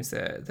recent games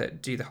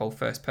that do the whole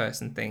first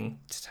person thing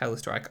to tell the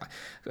story.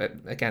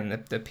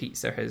 Again, the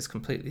pizza has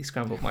completely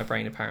scrambled my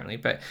brain apparently.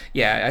 But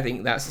yeah, I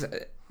think that's,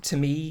 to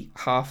me,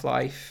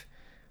 Half-Life.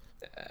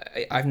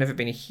 I've never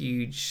been a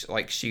huge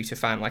like shooter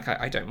fan. Like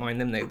I don't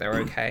mind them; they're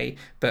okay.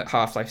 But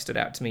Half-Life stood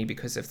out to me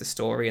because of the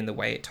story and the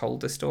way it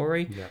told the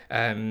story. Yeah.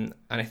 And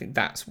I think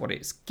that's what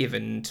it's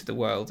given to the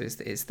world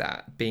is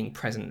that being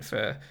present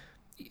for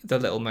the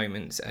little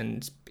moments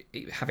and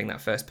having that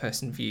first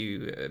person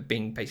view,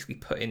 being basically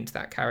put into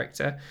that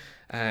character.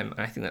 And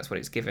I think that's what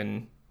it's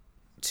given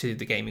to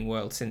the gaming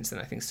world since then.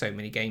 I think so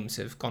many games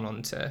have gone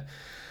on to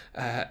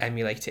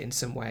emulate it in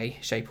some way,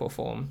 shape or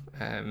form.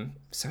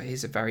 So it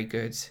is a very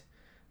good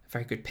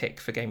pick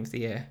for Game of the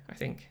Year, I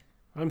think.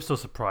 I'm still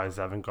surprised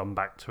they haven't gone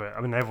back to it.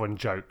 I mean, everyone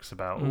jokes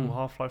about,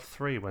 Half-Life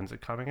 3, when's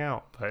it coming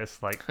out? But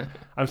it's like,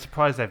 I'm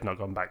surprised they've not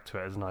gone back to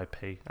it as an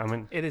IP. I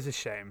mean, it is a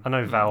shame. I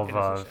know Valve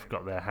have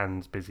got their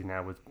hands busy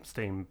now with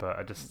Steam, but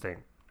I just think,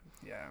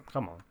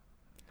 come on.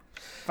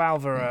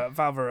 Valve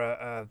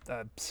are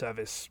a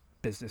service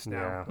business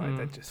now. Yeah. Like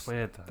they're just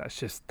weird. That's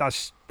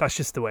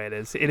just the way it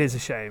is. It is a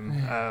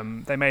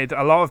shame. They made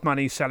a lot of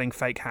money selling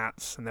fake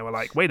hats, and they were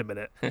like, "Wait a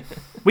minute,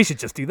 we should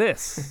just do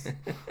this."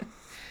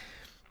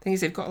 Thing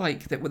is, they've got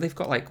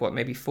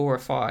maybe 4 or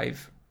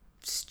 5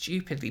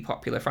 stupidly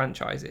popular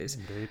franchises.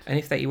 Indeed. And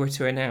if they were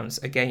to announce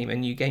a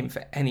new game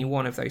for any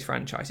one of those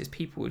franchises,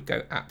 people would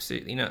go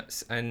absolutely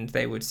nuts, and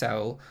they would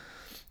sell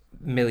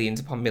millions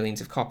upon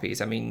millions of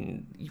copies. I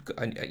mean, you've got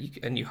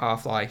a new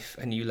Half-Life,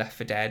 a new Left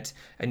 4 Dead,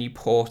 a new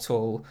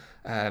Portal,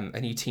 a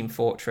new Team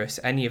Fortress.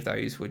 Any of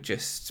those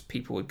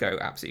people would go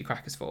absolutely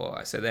crackers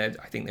for. So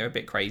I think they're a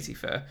bit crazy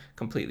for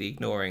completely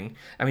ignoring.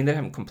 I mean, they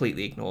haven't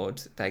completely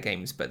ignored their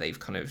games, but they've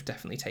kind of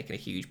definitely taken a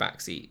huge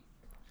backseat.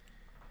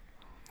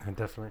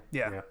 Definitely.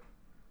 Yeah.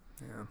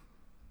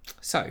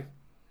 So,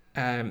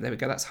 there we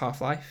go. That's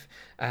Half-Life.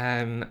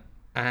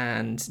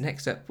 And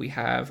next up, we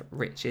have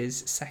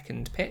Rich's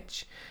second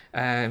pitch.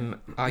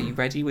 Are you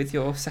ready with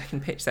your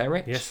second pitch there,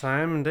 Rich? Yes, I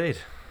am indeed.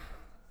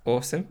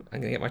 Awesome. I'm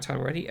going to get my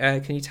timer ready.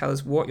 Can you tell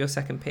us what your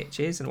second pitch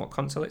is and what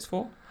console it's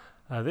for?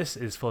 This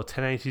is for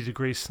 1080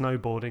 degrees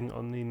snowboarding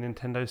on the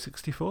Nintendo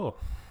 64.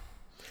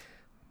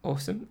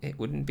 Awesome. It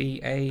wouldn't be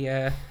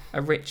a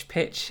Rich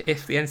pitch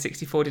if the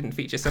N64 didn't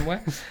feature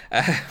somewhere.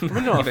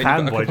 I'm not a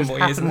fanboy. It just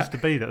happens to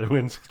be that the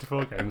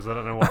N64 games. I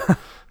don't know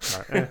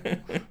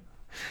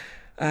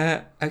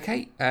why.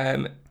 Okay,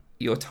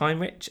 your time,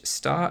 Rich,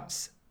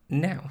 starts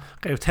now.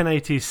 Okay,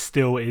 1080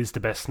 still is the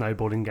best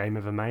snowboarding game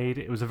ever made.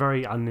 It was a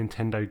very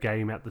un-Nintendo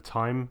game at the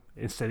time.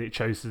 Instead, it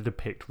chose to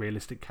depict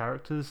realistic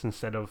characters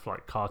instead of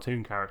like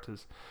cartoon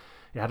characters.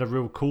 It had a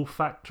real cool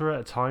factor at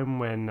a time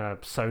when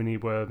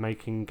Sony were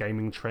making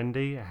gaming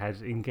trendy. It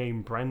had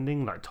in-game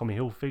branding like Tommy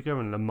Hilfiger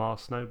and Lamar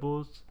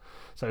snowboards.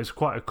 So it's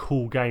quite a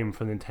cool game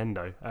for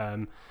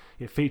Nintendo.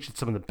 It featured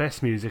some of the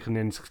best music on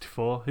the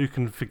N64. Who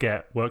can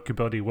forget Work Your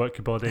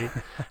Body,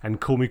 and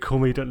Call Me,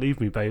 Don't Leave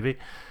Me, Baby.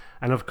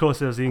 And of course,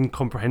 there's the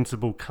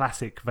incomprehensible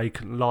classic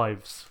Vacant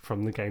Lives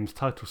from the game's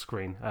title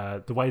screen.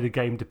 The way the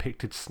game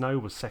depicted snow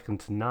was second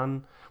to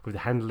none, with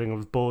the handling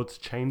of boards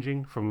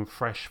changing from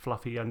fresh,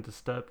 fluffy,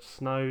 undisturbed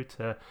snow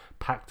to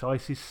packed,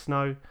 icy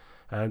snow.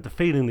 The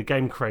feeling the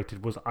game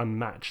created was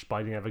unmatched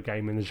by any other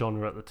game in the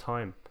genre at the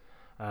time.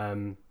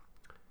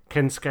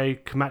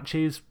 Kensuke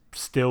Komachi is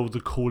still the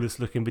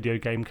coolest looking video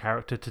game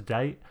character to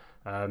date.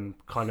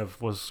 Kind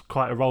of was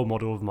quite a role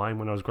model of mine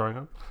when I was growing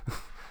up.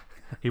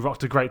 He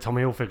rocked a great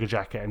Tommy Hilfiger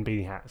jacket and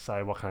beanie hat,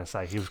 so what can I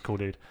say? He was a cool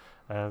dude.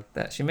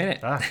 That's your minute.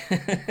 There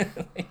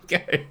you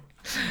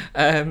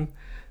go.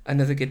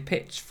 Another good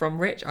pitch from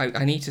Rich.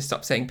 I need to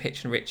stop saying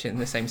pitch and Rich in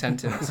the same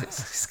sentence.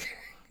 It's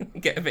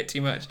get a bit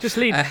too much. Just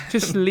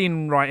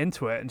lean right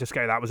into it and just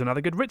go, that was another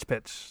good Rich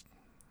pitch.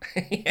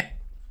 Yeah.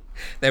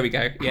 There we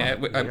go. Yeah,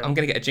 I'm going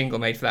to get a jingle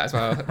made for that as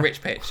well.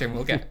 Rich pitch, and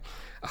we'll get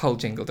a whole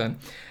jingle done.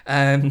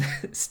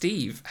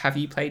 Steve, have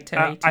you played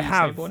 1080 I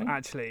have, snowboarding?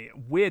 actually.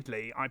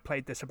 Weirdly, I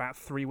played this about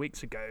 3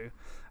 weeks ago.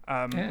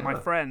 My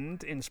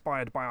friend,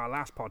 inspired by our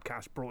last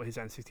podcast, brought his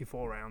N64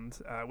 around,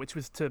 which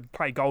was to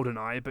play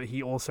GoldenEye, but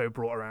he also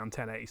brought around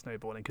 1080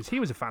 snowboarding because he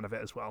was a fan of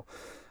it as as well.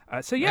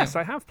 So yes,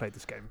 I have played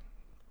this game.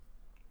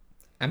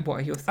 And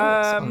what are your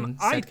thoughts on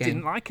said game?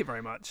 Didn't like it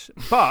very much,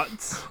 but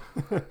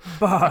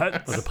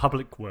the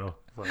public will.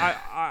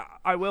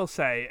 I will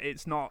say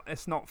it's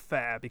not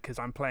fair because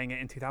I'm playing it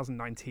in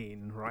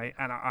 2019, right?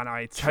 And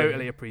I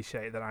totally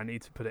appreciate that I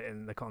need to put it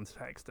in the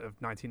context of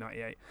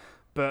 1998,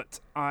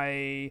 but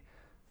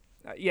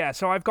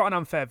so I've got an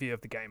unfair view of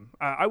the game.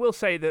 I will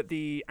say that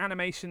the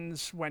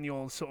animations when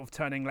you're sort of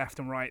turning left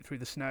and right through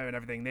the snow and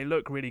everything, they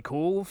look really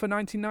cool for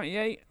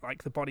 1998.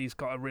 Like the body's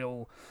got a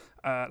real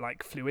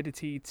like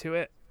fluidity to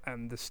it,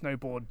 and the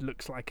snowboard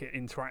looks like it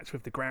interacts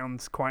with the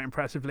ground quite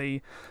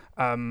impressively.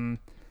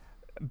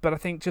 But I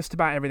think just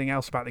about everything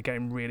else about the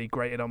game really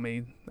grated on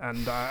me,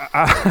 and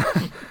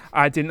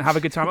I didn't have a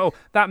good time at all.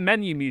 That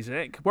menu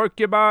music, work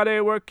your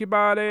body, work your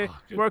body,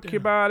 work your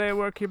body,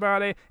 work your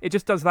body. It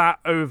just does that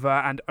over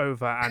and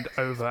over and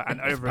over and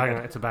over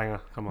again. It's a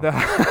banger. Come on.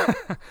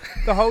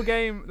 The whole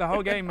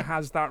game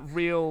has that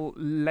real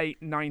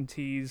late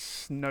 90s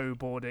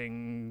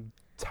snowboarding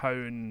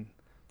tone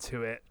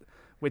to it,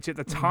 which at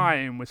the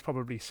time was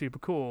probably super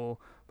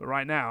cool, but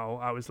right now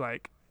I was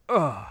like,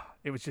 ugh.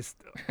 It was just,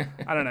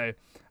 I don't know.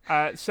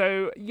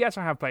 So, yes,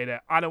 I have played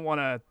it. I don't want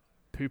to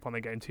poop on the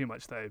game too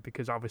much, though,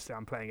 because obviously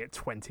I'm playing it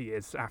 20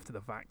 years after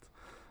the fact.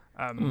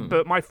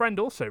 But my friend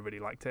also really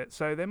liked it,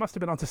 so they must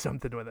have been onto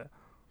something with it.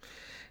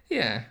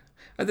 Yeah.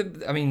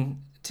 I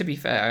mean, to be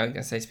fair, I'm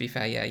going to say to be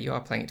fair, yeah, you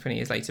are playing it 20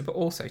 years later, but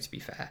also to be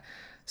fair,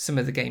 some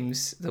of the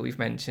games that we've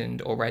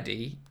mentioned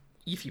already,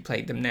 if you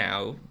played them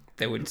now,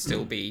 there would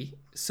still be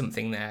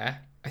something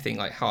there. I think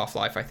like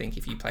Half-Life, I think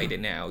if you played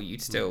it now,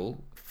 you'd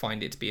still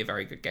find it to be a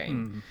very good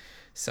game.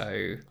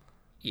 So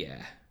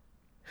yeah,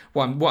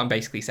 what I'm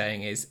basically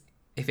saying is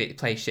if it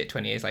plays shit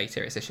 20 years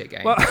later, it's a shit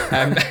game. I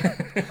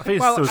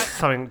think it's still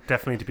something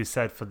definitely to be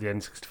said for the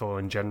N64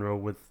 in general.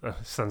 With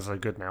sounds so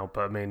good now,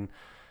 but I mean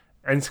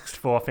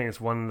N64 I think it's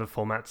one of the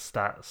formats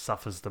that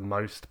suffers the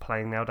most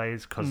playing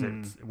nowadays because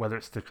it's whether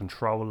it's the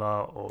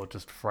controller or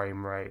just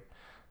frame rate,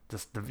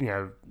 just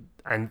the,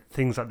 and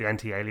things like the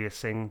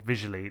anti-aliasing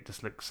visually, it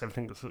just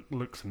everything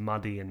looks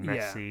muddy and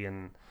messy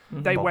and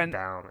they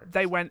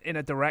went in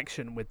a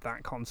direction with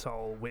that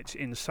console which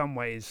in some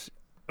ways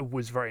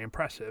was very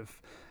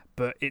impressive,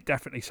 but it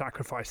definitely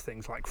sacrificed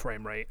things like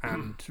frame rate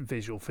and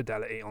visual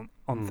fidelity on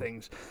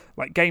things.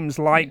 Like games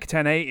like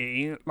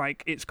 1080,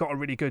 like it's got a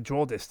really good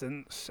draw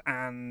distance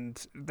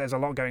and there's a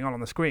lot going on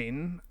the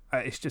screen.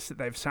 It's just that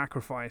they've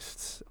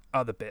sacrificed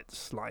other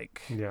bits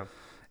like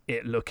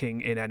it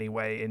looking in any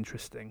way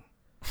interesting.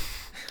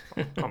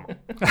 Come on.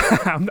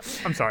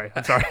 I'm sorry.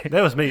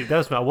 That was me.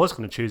 I was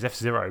going to choose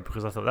F-Zero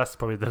because I thought that's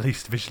probably the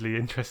least visually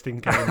interesting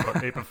game,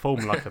 but it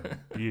performed like a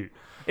beaut.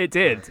 It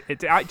did.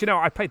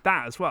 I played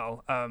that as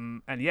well.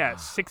 And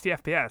 60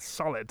 FPS,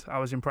 solid. I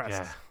was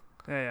impressed.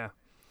 Yeah.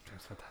 It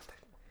was fantastic.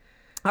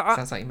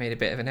 Sounds like you made a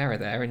bit of an error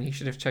there, and you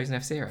should have chosen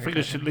F-Zero. I think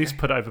you should at least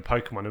put it over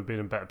Pokemon. It would be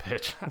in a better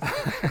pitch.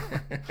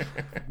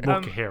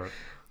 More coherent.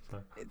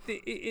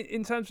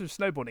 In terms of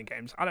snowboarding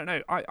games, I don't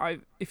know. I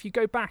if you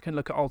go back and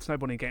look at old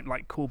snowboarding games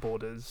like Cool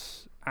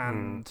Borders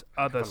and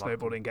other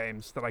snowboarding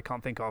games that I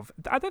can't think of,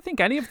 I don't think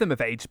any of them have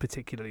aged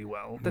particularly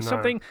well. There's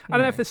something, I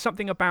don't know if there's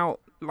something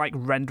about like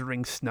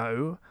rendering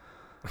snow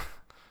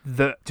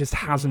that just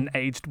hasn't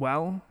aged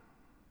well.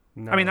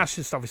 No. I mean, that's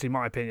just obviously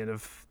my opinion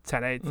of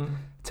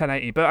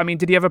 1080. But I mean,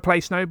 did you ever play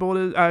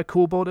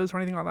Cool Borders or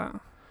anything like that?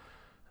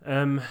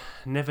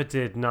 Never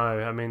did. No,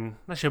 I mean,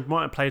 actually, I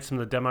might have played some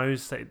of the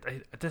demos.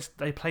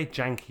 They played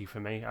janky for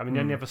me. I mean,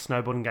 the only other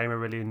snowboarding game I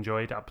really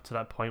enjoyed up to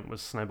that point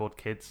was Snowboard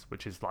Kids,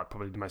 which is like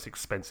probably the most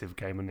expensive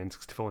game on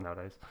N64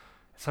 nowadays.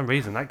 For some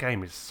reason, that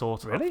game is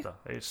sought after.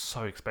 It's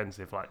so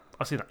expensive. Like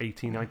I've seen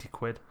 80, 90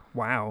 quid.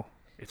 Wow.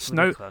 It's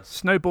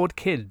ridiculous. Snowboard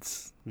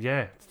Kids.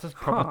 Yeah, it's just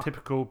proper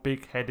typical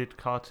big-headed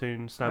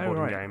cartoon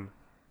snowboarding game.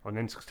 on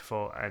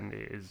N64, and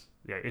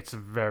it's a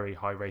very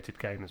high rated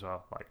game as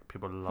well. Like,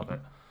 people love it.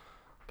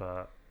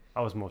 But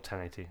I was more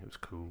 1080. It was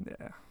cool.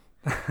 Yeah.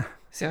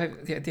 So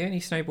the only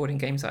snowboarding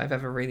games that I've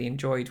ever really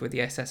enjoyed were the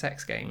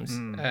SSX games,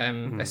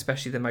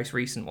 especially the most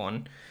recent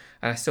one.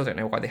 And I still don't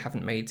know why they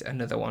haven't made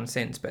another one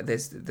since. But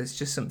there's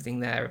just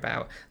something there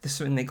about there's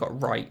something they got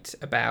right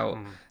about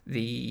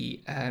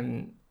the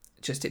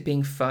just it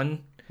being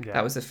fun. Yeah.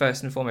 That was the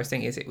first and foremost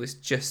thing. Is it was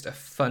just a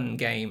fun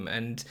game,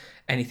 and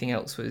anything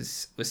else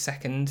was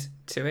second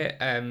to it.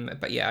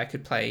 But yeah, I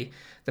could play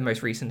the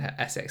most recent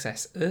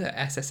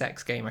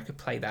SSX game. I could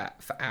play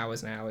that for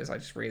hours and hours. I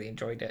just really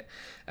enjoyed it.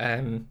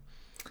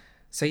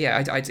 So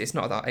yeah, it's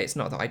not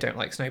that I don't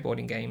like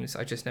snowboarding games.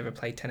 I just never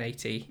played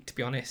 1080, to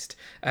be honest.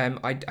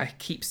 I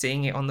keep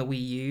seeing it on the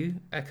Wii U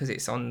because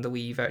it's on the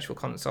Wii Virtual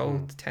Console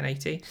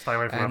 1080. Stay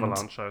away from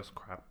Avalanche. It's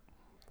crap.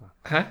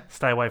 Huh?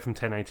 Stay away from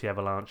 1080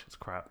 Avalanche. It's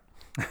crap.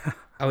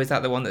 Oh, is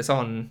that the one that's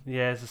on?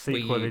 Yeah, it's a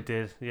sequel they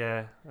did.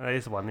 Yeah, that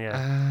is one.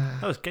 Yeah,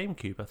 that was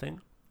GameCube, I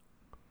think.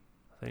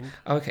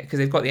 Oh, okay, because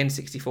they've got the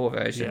N64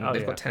 version. Yeah.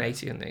 They've got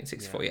 1080 on the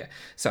N64. Yeah.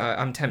 So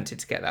I'm tempted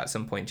to get that at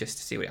some point just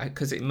to see what,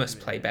 because it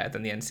must play better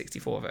than the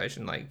N64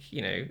 version. Like,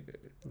 you know,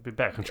 it'd be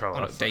better controllers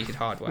on updated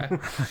hardware.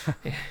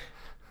 Yeah.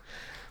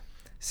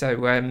 So,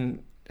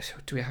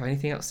 do we have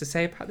anything else to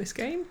say about this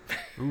game?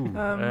 Ooh,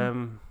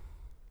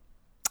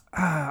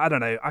 I don't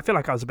know. I feel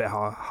like I was a bit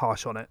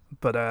harsh on it,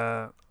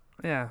 but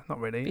yeah, not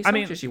really. Be as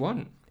much as you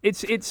want.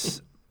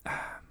 It's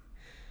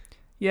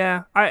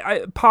yeah.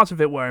 I parts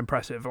of it were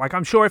impressive. Like,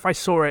 I'm sure if I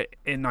saw it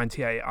in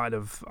 '98, I'd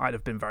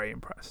have been very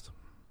impressed.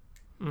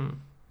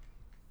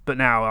 But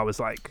now I was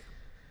like,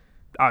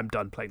 I'm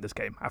done playing this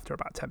game after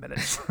about 10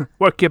 minutes.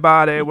 Work your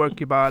body, work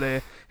your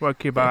body,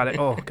 work your body.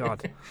 Oh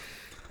God.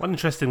 One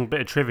interesting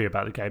bit of trivia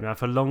about the game. Now,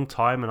 for a long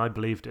time, and I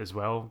believed it as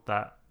well,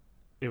 that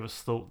it was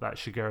thought that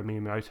Shigeru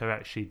Miyamoto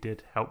actually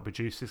did help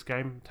produce this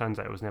game. Turns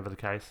out it was never the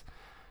case.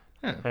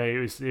 Oh. They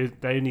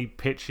only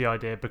pitched the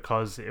idea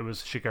because it was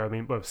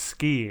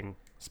skiing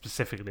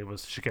specifically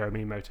was Shigeru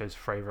Miyamoto's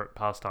favourite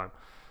pastime.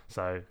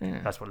 So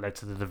that's what led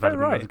to the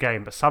development of the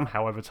game. But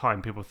somehow over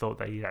time people thought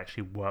that he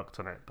actually worked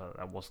on it, but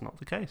that was not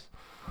the case.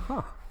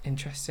 Huh.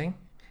 Interesting.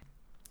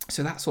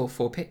 So that's all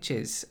 4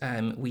 pitches.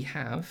 We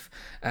have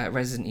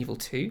Resident Evil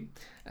 2.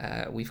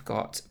 We've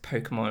got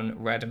Pokemon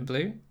Red and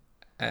Blue.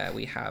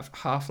 We have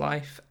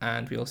Half-Life,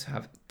 and we also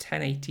have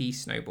 1080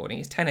 snowboarding.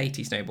 It's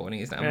 1080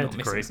 snowboarding, isn't it? I'm not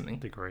missing something.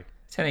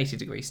 1080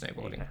 degree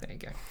snowboarding. Yeah. There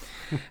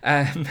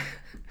you go.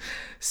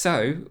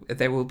 So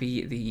there will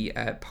be the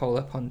poll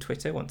up on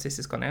Twitter once this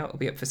has gone out. It'll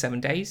be up for 7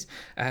 days.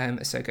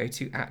 So go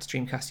to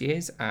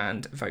 @StreamcastYears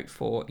and vote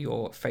for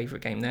your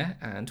favourite game there,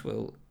 and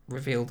we'll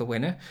reveal the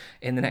winner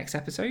in the next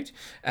episode.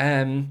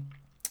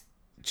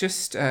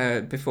 Just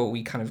before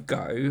we kind of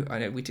go, I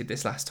know we did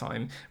this last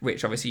time.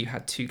 Rich, obviously you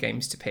had 2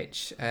 games to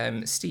pitch.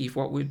 Steve,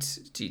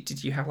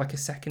 did you have like a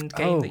second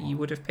game that you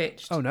would have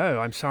pitched? Oh no,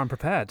 I'm so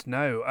unprepared.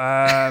 No.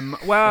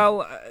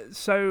 Well,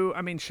 so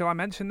I mean, shall I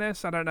mention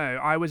this? I don't know.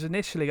 I was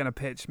initially going to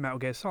pitch Metal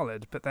Gear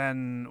Solid, but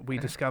then we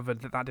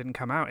discovered that didn't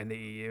come out in the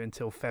EU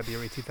until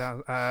February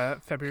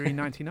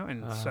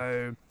 99.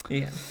 So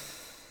yeah.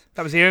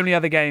 That was the only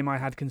other game I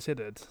had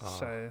considered.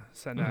 So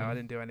no, I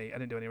didn't do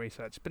any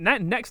research. But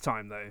next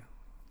time though,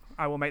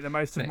 I will make the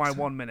most of my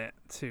 1 minute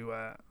to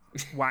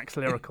wax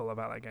lyrical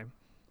about that game.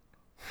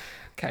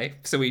 Okay,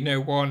 so we know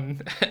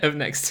one of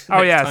next.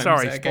 Oh yeah, time's,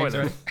 sorry,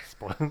 spoiler.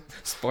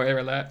 Spoiler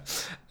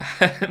alert.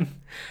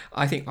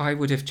 I think I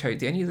would have chosen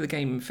the only other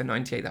game for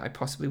 '98 that I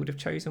possibly would have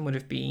chosen would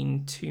have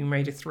been Tomb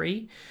Raider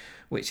 3,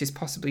 which is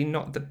possibly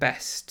not the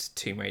best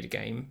Tomb Raider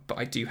game, but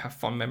I do have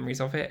fond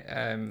memories of it.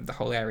 The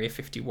whole Area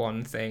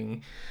 51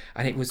 thing,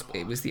 and it was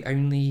the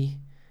only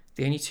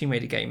Tomb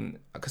Raider game,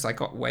 because I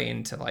got way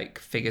into like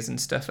figures and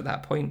stuff at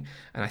that point,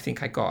 and I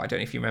think I don't know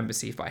if you remember,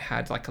 Steve, but I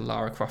had like a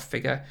Lara Croft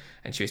figure,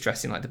 and she was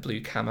dressed in like the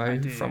blue camo. I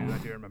do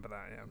remember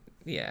that.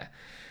 Yeah.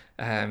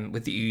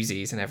 With the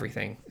Uzis and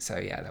everything. So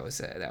yeah, that was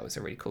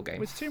a really cool game.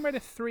 Was Tomb Raider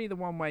 3 the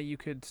one where you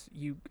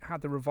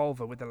had the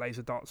revolver with the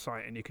laser dot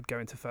sight and you could go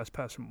into first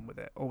person with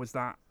it, or was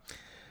that?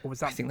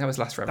 I think that was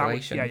Last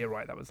Revelation. Yeah, you're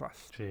right. That was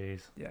last.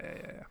 Jeez.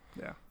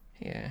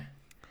 Yeah.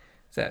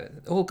 So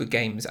all good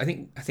games. I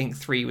think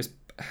 3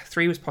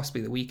 was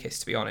possibly the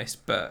weakest, to be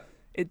honest, but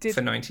it did,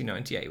 for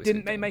 1998 was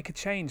didn't they make a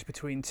change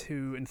between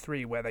 2 and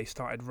 3 where they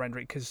started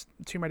rendering, because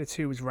Tomb Raider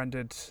 2 was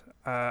rendered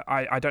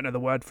I don't know the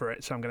word for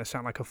it, so I'm going to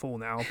sound like a fool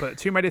now, but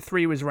Tomb Raider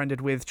 3 was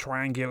rendered with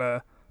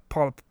triangular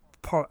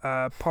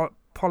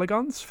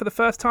polygons for the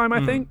first time,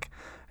 I think,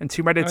 and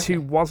Tomb Raider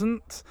 2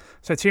 wasn't.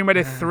 So Tomb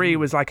Raider 3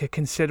 was like a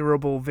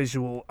considerable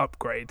visual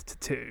upgrade to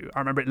 2. I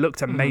remember it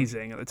looked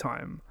amazing at the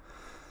time.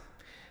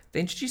 They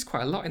introduced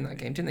quite a lot in that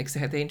game, didn't they?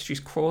 Because they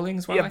introduced crawling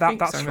as well, yeah, I think.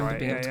 That's so I remember right.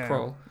 being able to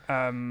crawl.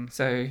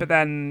 But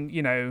then,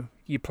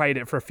 you played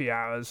it for a few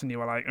hours and you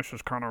were like, this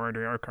is kind of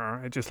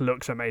mediocre. It just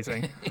looks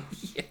amazing.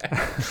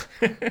 Yeah.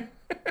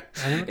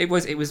 It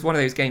was one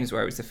of those games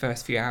where it was the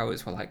first few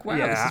hours were like, wow,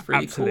 Yeah, this is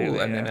really absolutely,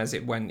 cool, and then yeah. as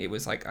it went, it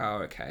was like, oh,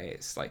 okay,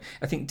 it's like,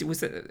 I think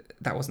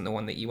that wasn't the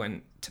one that you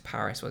went to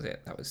Paris, was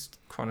it? That was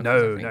Chronicles.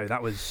 I think. No,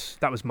 that was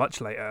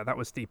much later. That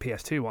was the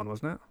PS2 one,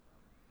 wasn't it?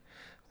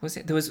 Was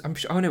it? There was. I'm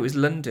sure. Oh no, it was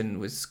London.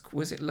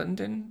 Was it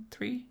London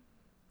 3?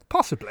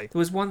 Possibly. There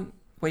was one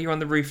where you're on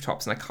the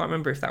rooftops, and I can't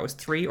remember if that was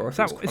 3 or if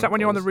Is that when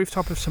you're on the Chronicles.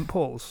 rooftop of St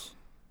Paul's?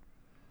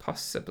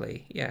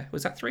 Possibly. Yeah.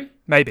 Was that 3?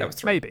 Maybe. That was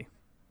 3. Maybe.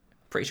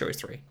 Pretty sure it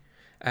was 3.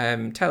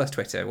 Tell us,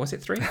 Twitter. Was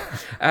it 3?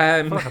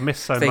 I feel like I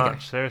missed so there you go.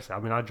 much. Seriously, I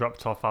mean, I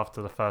dropped off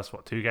after the first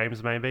 2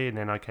 games maybe, and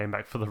then I came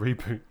back for the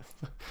reboot.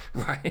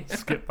 Right.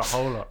 Skipped the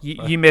whole lot.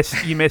 So. You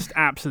missed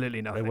absolutely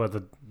They nothing. were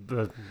the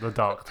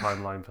dark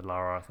timeline for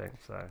Lara, I think.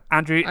 So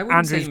Andrew's I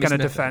wouldn't say you going to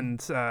missed nothing.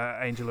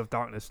 defend Angel of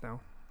Darkness now.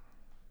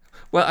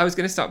 Well, I was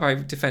going to start by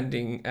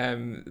defending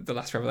The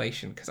Last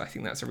Revelation because I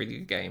think that's a really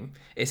good game.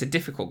 It's a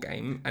difficult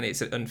game and it's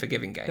an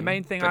unforgiving game. The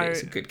main thing but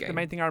it's a good game. The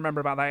main thing I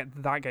remember about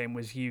that game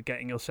was you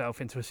getting yourself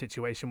into a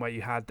situation where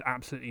you had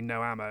absolutely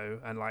no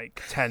ammo and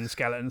like 10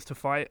 skeletons to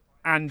fight,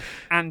 and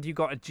you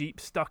got a jeep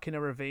stuck in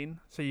a ravine,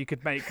 so you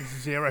could make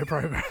zero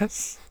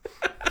progress.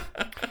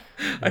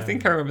 I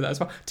think I remember that as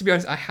well. To be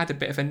honest, I had a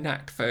bit of a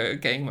knack for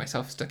getting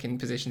myself stuck in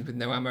positions with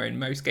no ammo in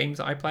most games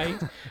that I played.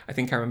 I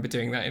think I remember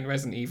doing that in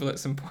Resident Evil at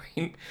some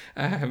point.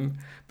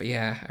 But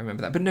yeah, I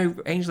remember that. But no,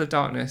 Angel of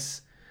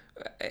Darkness,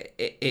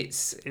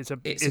 it's a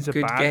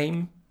good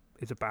game.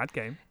 It's a bad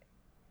game.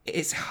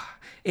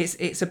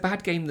 It's a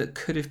bad game that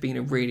could have been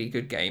a really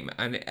good game,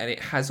 and it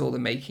has all the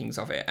makings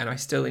of it, and I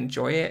still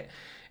enjoy it.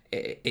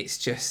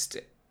 It's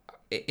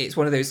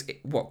one of those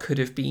what could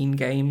have been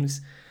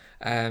games.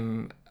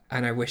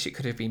 And I wish it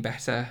could have been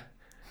better.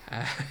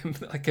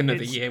 Like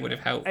another year would have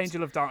helped.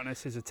 Angel of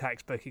Darkness is a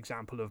textbook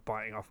example of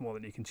biting off more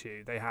than you can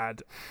chew. They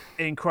had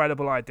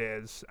incredible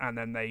ideas, and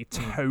then they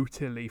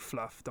totally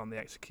fluffed on the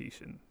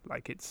execution.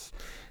 Like it's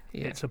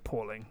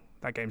appalling.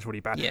 That game's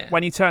really bad. Yeah.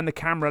 When you turn the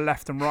camera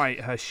left and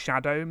right, her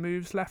shadow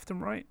moves left and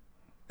right.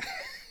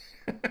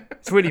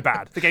 It's really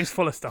bad. The game's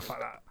full of stuff like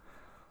that.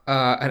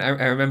 And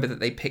I remember that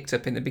they picked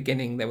up in the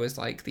beginning, there was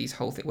like these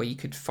whole thing where you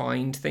could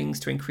find things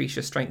to increase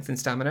your strength and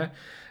stamina.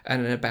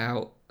 And in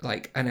about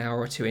like an hour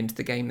or 2 into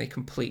the game, they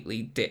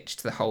completely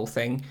ditched the whole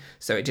thing.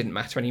 So it didn't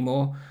matter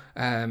anymore.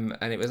 And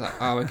it was like,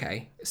 oh,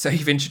 okay. So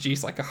you've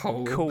introduced like a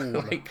whole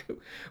like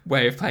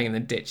way of playing and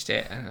then ditched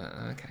it.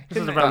 Okay. This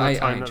was around the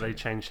time that they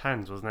changed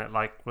hands, wasn't it?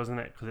 Like, wasn't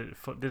it? Because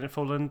didn't it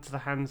fall into the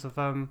hands of,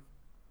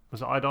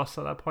 was it Eidos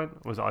at that point?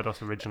 Or was it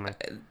Eidos originally?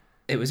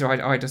 It was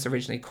Eidos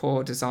originally.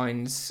 Core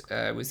Designs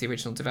was the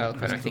original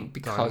developer, and I think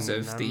because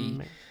of the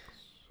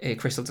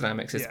Crystal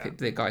Dynamics is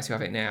the guys who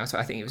have it now. So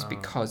I think it was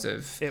because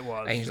of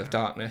Angel of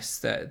Darkness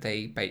that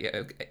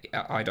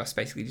Eidos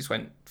basically just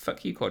went,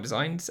 fuck you, Core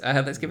Designs,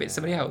 let's give it to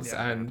somebody else,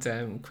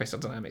 and Crystal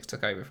Dynamics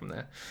took over from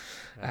there.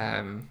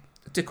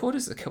 Do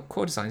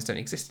Core Designs don't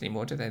exist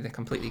anymore, do they? They're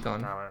completely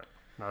gone. No,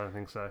 I don't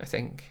think so. I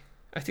think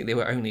they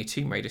were only a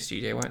Tomb Raider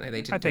studio, weren't they?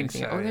 They didn't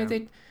do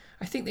anything.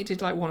 I think they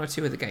did like 1 or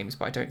 2 of the games,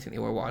 but I don't think they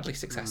were widely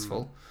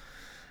successful.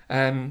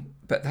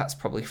 But that's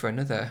probably for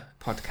another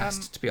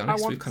podcast, to be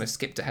honest. We've kind of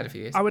skipped ahead a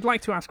few years. I would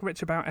like to ask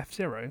Rich about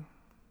F-Zero.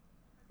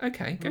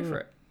 Okay, go for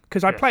it.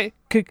 Because I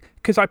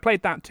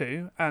played that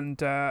too,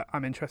 and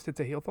I'm interested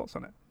to hear your thoughts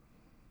on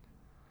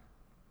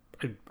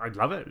it. I'd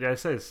love it. Yeah, it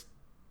says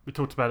we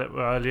talked about it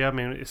earlier. I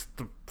mean, it's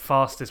the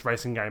fastest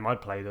racing game I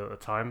played at the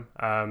time.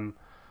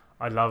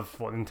 I love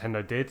what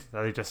Nintendo did.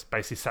 They just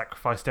basically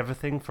sacrificed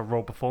everything for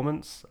raw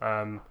performance.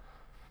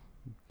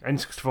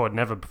 N64 had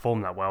never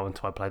performed that well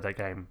until I played that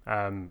game.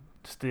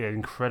 Just the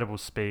incredible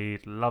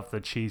speed, love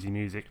the cheesy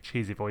music,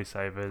 cheesy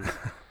voiceovers.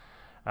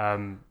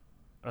 I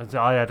was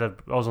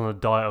on a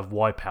diet of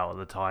Wipeout at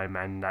the time,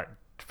 and that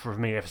for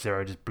me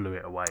F-Zero just blew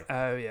it away.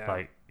 Oh yeah.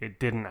 Like it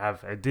didn't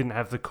have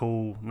the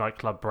cool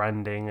nightclub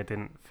branding. It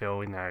didn't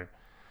feel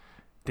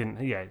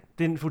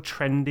didn't feel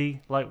trendy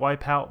like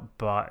Wipeout,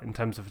 but in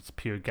terms of its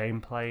pure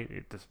gameplay,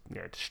 it just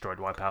destroyed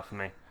Wipeout for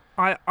me.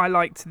 I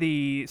liked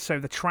the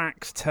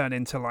tracks turn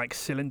into like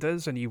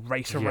cylinders, and you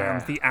race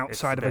around the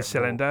outside of a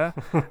cylinder,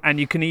 and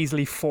you can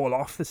easily fall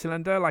off the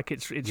cylinder. Like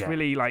it's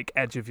really like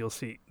edge of your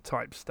seat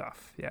type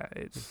stuff.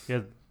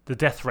 The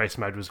death race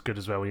mode was good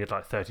as well. When you had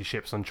like 30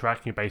 ships on track,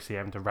 and you basically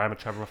having to ram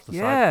each other off the side.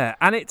 Yeah,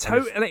 and it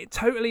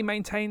totally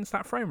maintains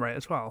that frame rate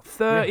as well.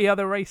 30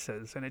 other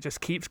races, and it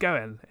just keeps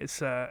going.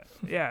 It's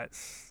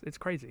it's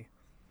crazy.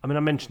 I mean, I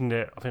mentioned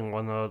it, I think,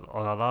 on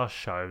our last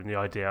show, and the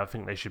idea, I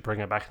think they should bring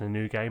it back in a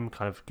new game,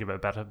 kind of give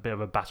it a bit of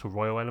a battle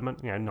royal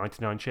element,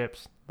 99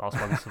 ships, last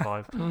one to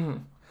survive.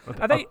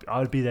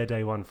 I'd be there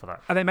day one for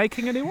that. Are they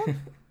making a new one?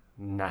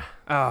 Nah.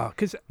 Oh,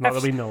 because not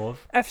that we know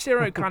of.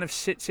 F-Zero kind of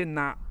sits in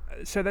that,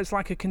 so there's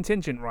like a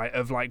contingent, right,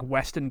 of like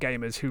Western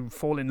gamers who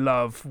fall in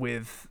love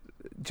with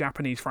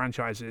Japanese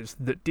franchises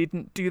that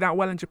didn't do that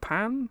well in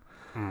Japan.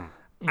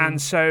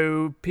 And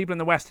so people in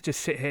the West are just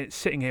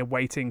sitting here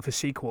waiting for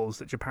sequels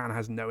that Japan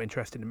has no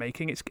interest in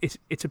making.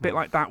 It's a bit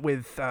like that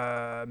with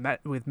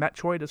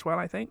Metroid as well,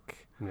 I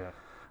think. Yeah.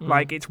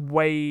 Like, it's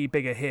way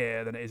bigger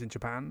here than it is in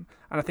Japan.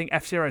 And I think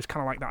F-Zero is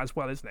kind of like that as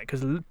well, isn't it?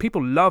 Because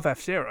people love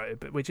F-Zero,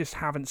 but we just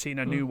haven't seen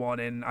a new one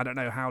in I don't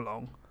know how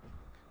long.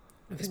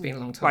 It's been a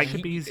long time. Like, it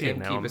should be easier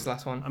now. GameCube was the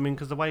last one. I mean,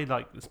 because the way,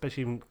 like,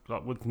 especially even,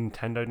 like with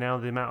Nintendo now,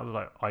 the amount of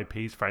like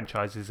IPs,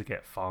 franchises that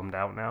get farmed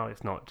out now,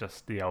 it's not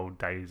just the old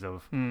days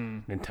of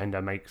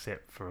Nintendo makes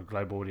it for a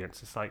global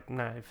audience. It's like,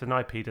 no, if an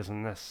IP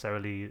doesn't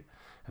necessarily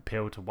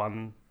appeal to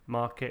one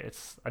market,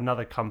 it's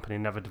another company,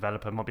 another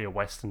developer, might be a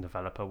Western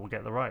developer, will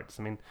get the rights.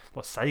 I mean,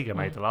 Sega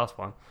made the last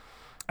one.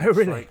 Oh,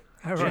 really? Like,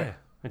 oh, right. Yeah,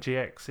 the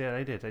GX, yeah,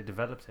 they did. They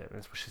developed it,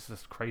 which is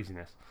just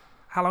craziness.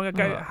 How long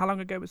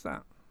ago was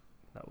that?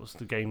 That was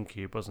the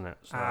GameCube, wasn't it?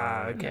 So,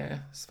 okay. Yeah,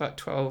 it's about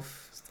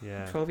 12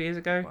 years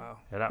ago. Wow.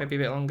 Yeah, Maybe a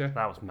bit longer.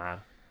 that was mad.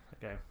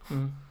 That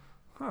game.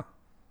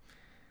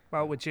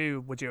 Well, would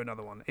you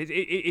another one?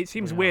 It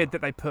seems weird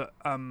that they put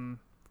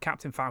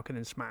Captain Falcon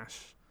in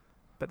Smash,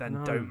 but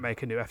then don't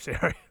make a new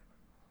F-Zero.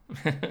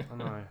 I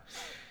know.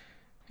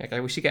 Okay,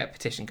 we should get a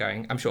petition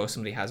going. I'm sure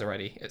somebody has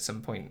already at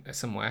some point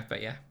somewhere,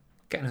 but yeah,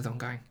 get another one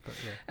going. But,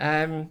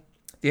 yeah.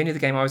 The only other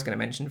game I was going to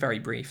mention very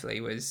briefly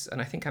was,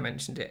 and I think I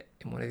mentioned it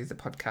in one of the other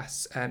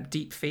podcasts,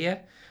 Deep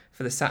Fear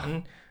for the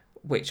Saturn,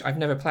 which I've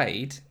never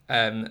played,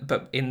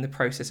 but in the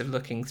process of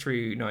looking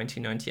through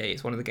 1998,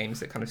 it's one of the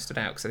games that kind of stood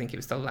out because I think it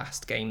was the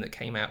last game that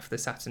came out for the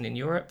Saturn in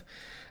Europe,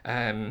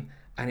 and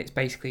it's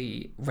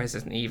basically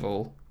Resident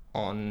Evil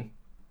on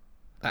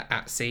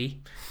at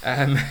sea,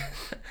 and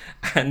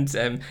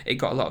it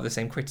got a lot of the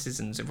same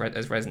criticisms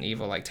as Resident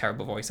Evil, like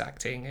terrible voice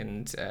acting,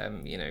 and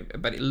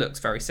but it looks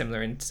very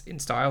similar in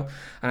style.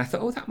 And I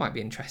thought, that might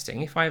be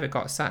interesting. If I ever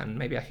got a Saturn,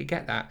 maybe I could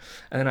get that.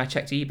 And then I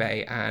checked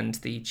eBay, and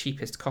the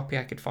cheapest copy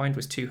I could find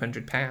was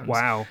 £200.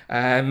 Wow.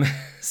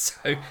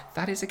 So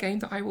that is a game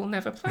that I will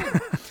never play.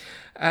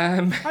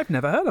 I've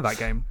never heard of that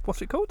game.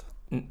 What's it called?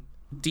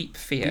 Deep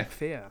Fear. Deep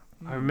Fear.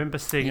 I remember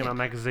seeing it on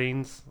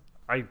magazines.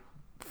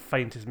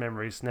 Faintest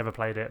memories, never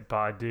played it, but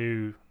I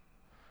do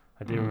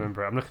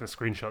remember it. I'm looking at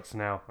screenshots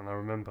now, and I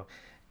remember.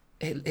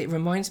 It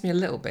reminds me a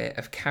little bit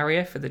of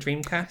Carrier for the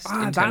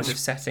Dreamcast in terms of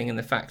setting and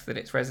the fact that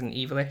it's Resident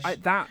Evil-ish.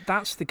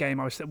 That's the game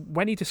I was...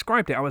 When he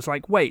described it, I was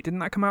like, wait, didn't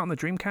that come out on the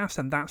Dreamcast?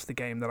 And that's the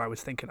game that I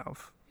was thinking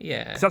of.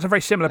 Yeah. Because that's a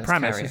very similar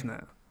premise, Carrier. isn't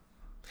it?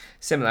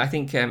 Similar, I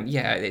think.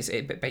 It's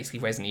basically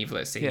Resident Evil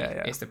at sea.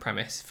 Yeah. Is the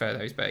premise for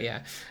those, but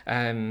yeah,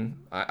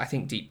 I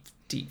think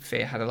Deep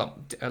Fear had a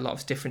lot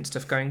of different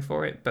stuff going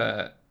for it,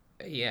 but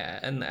yeah,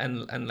 and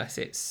unless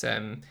it's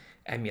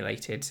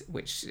emulated,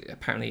 which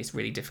apparently is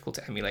really difficult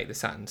to emulate the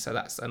Saturn, so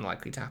that's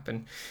unlikely to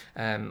happen.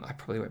 I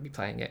probably won't be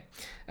playing it,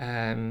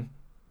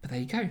 but there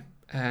you go.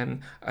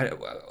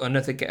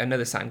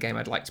 Another Saturn game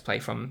I'd like to play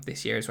from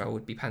this year as well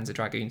would be Panzer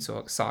Dragoon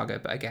Saga,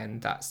 but again,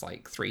 that's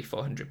like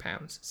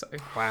 £300-400. So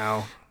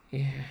wow.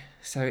 Yeah.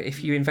 So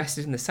if you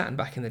invested in the Saturn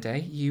back in the day,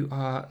 you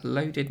are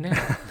loaded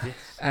now.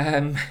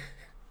 Yes.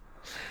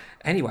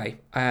 Anyway,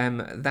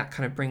 that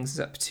kind of brings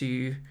us up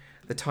to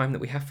the time that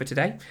we have for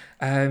today.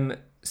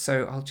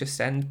 So I'll just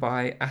end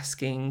by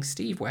asking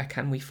Steve, where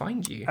can we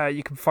find you?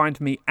 You can find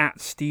me at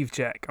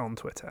SteveJeck on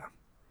Twitter.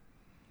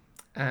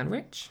 And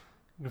Rich?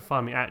 You can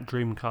find me at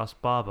Dreamcast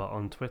Barber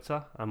on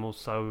Twitter. I'm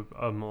also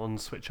on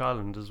Switch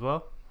Island as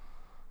well.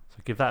 So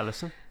give that a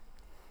listen.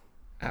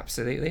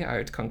 Absolutely, I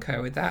would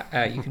concur with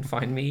that. You can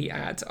find me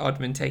at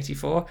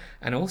Oddment84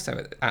 and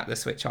also at the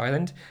Switch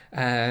Island.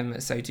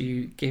 So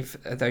do give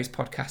those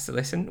podcasts a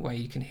listen, where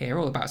you can hear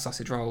all about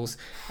sausage rolls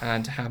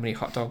and how many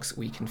hot dogs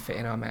we can fit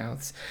in our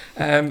mouths.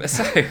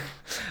 So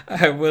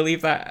we'll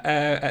leave that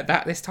at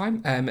that this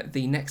time.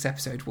 The next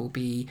episode will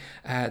be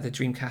the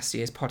Dreamcast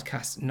Years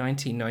podcast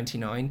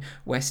 1999,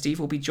 where Steve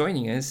will be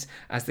joining us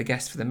as the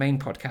guest for the main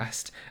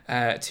podcast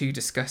to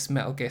discuss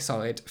Metal Gear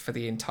Solid for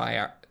the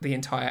entire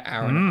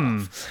hour and a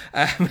half.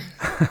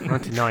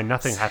 99,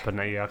 nothing happened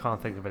that year. I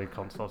can't think of any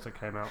consoles that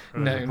came out. It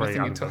was No, a pretty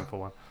nothing at all. uneventful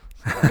one.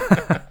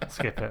 So,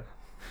 skip it.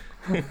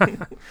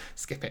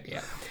 Skip it,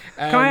 yeah.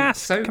 Can I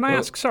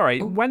ask? Sorry,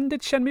 when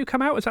did Shenmue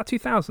come out? Was that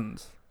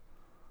 2000s?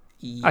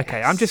 Yes.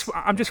 Okay, I'm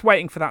just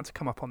waiting for that to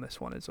come up on this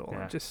one. Is all.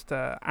 Yeah. I'm just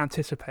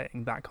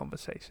anticipating that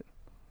conversation.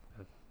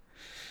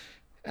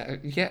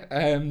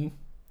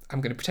 I'm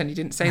going to pretend you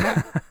didn't say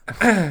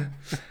that.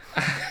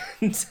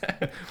 And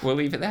we'll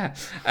leave it there.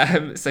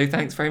 So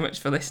thanks very much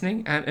for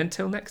listening, and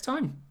until next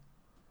time.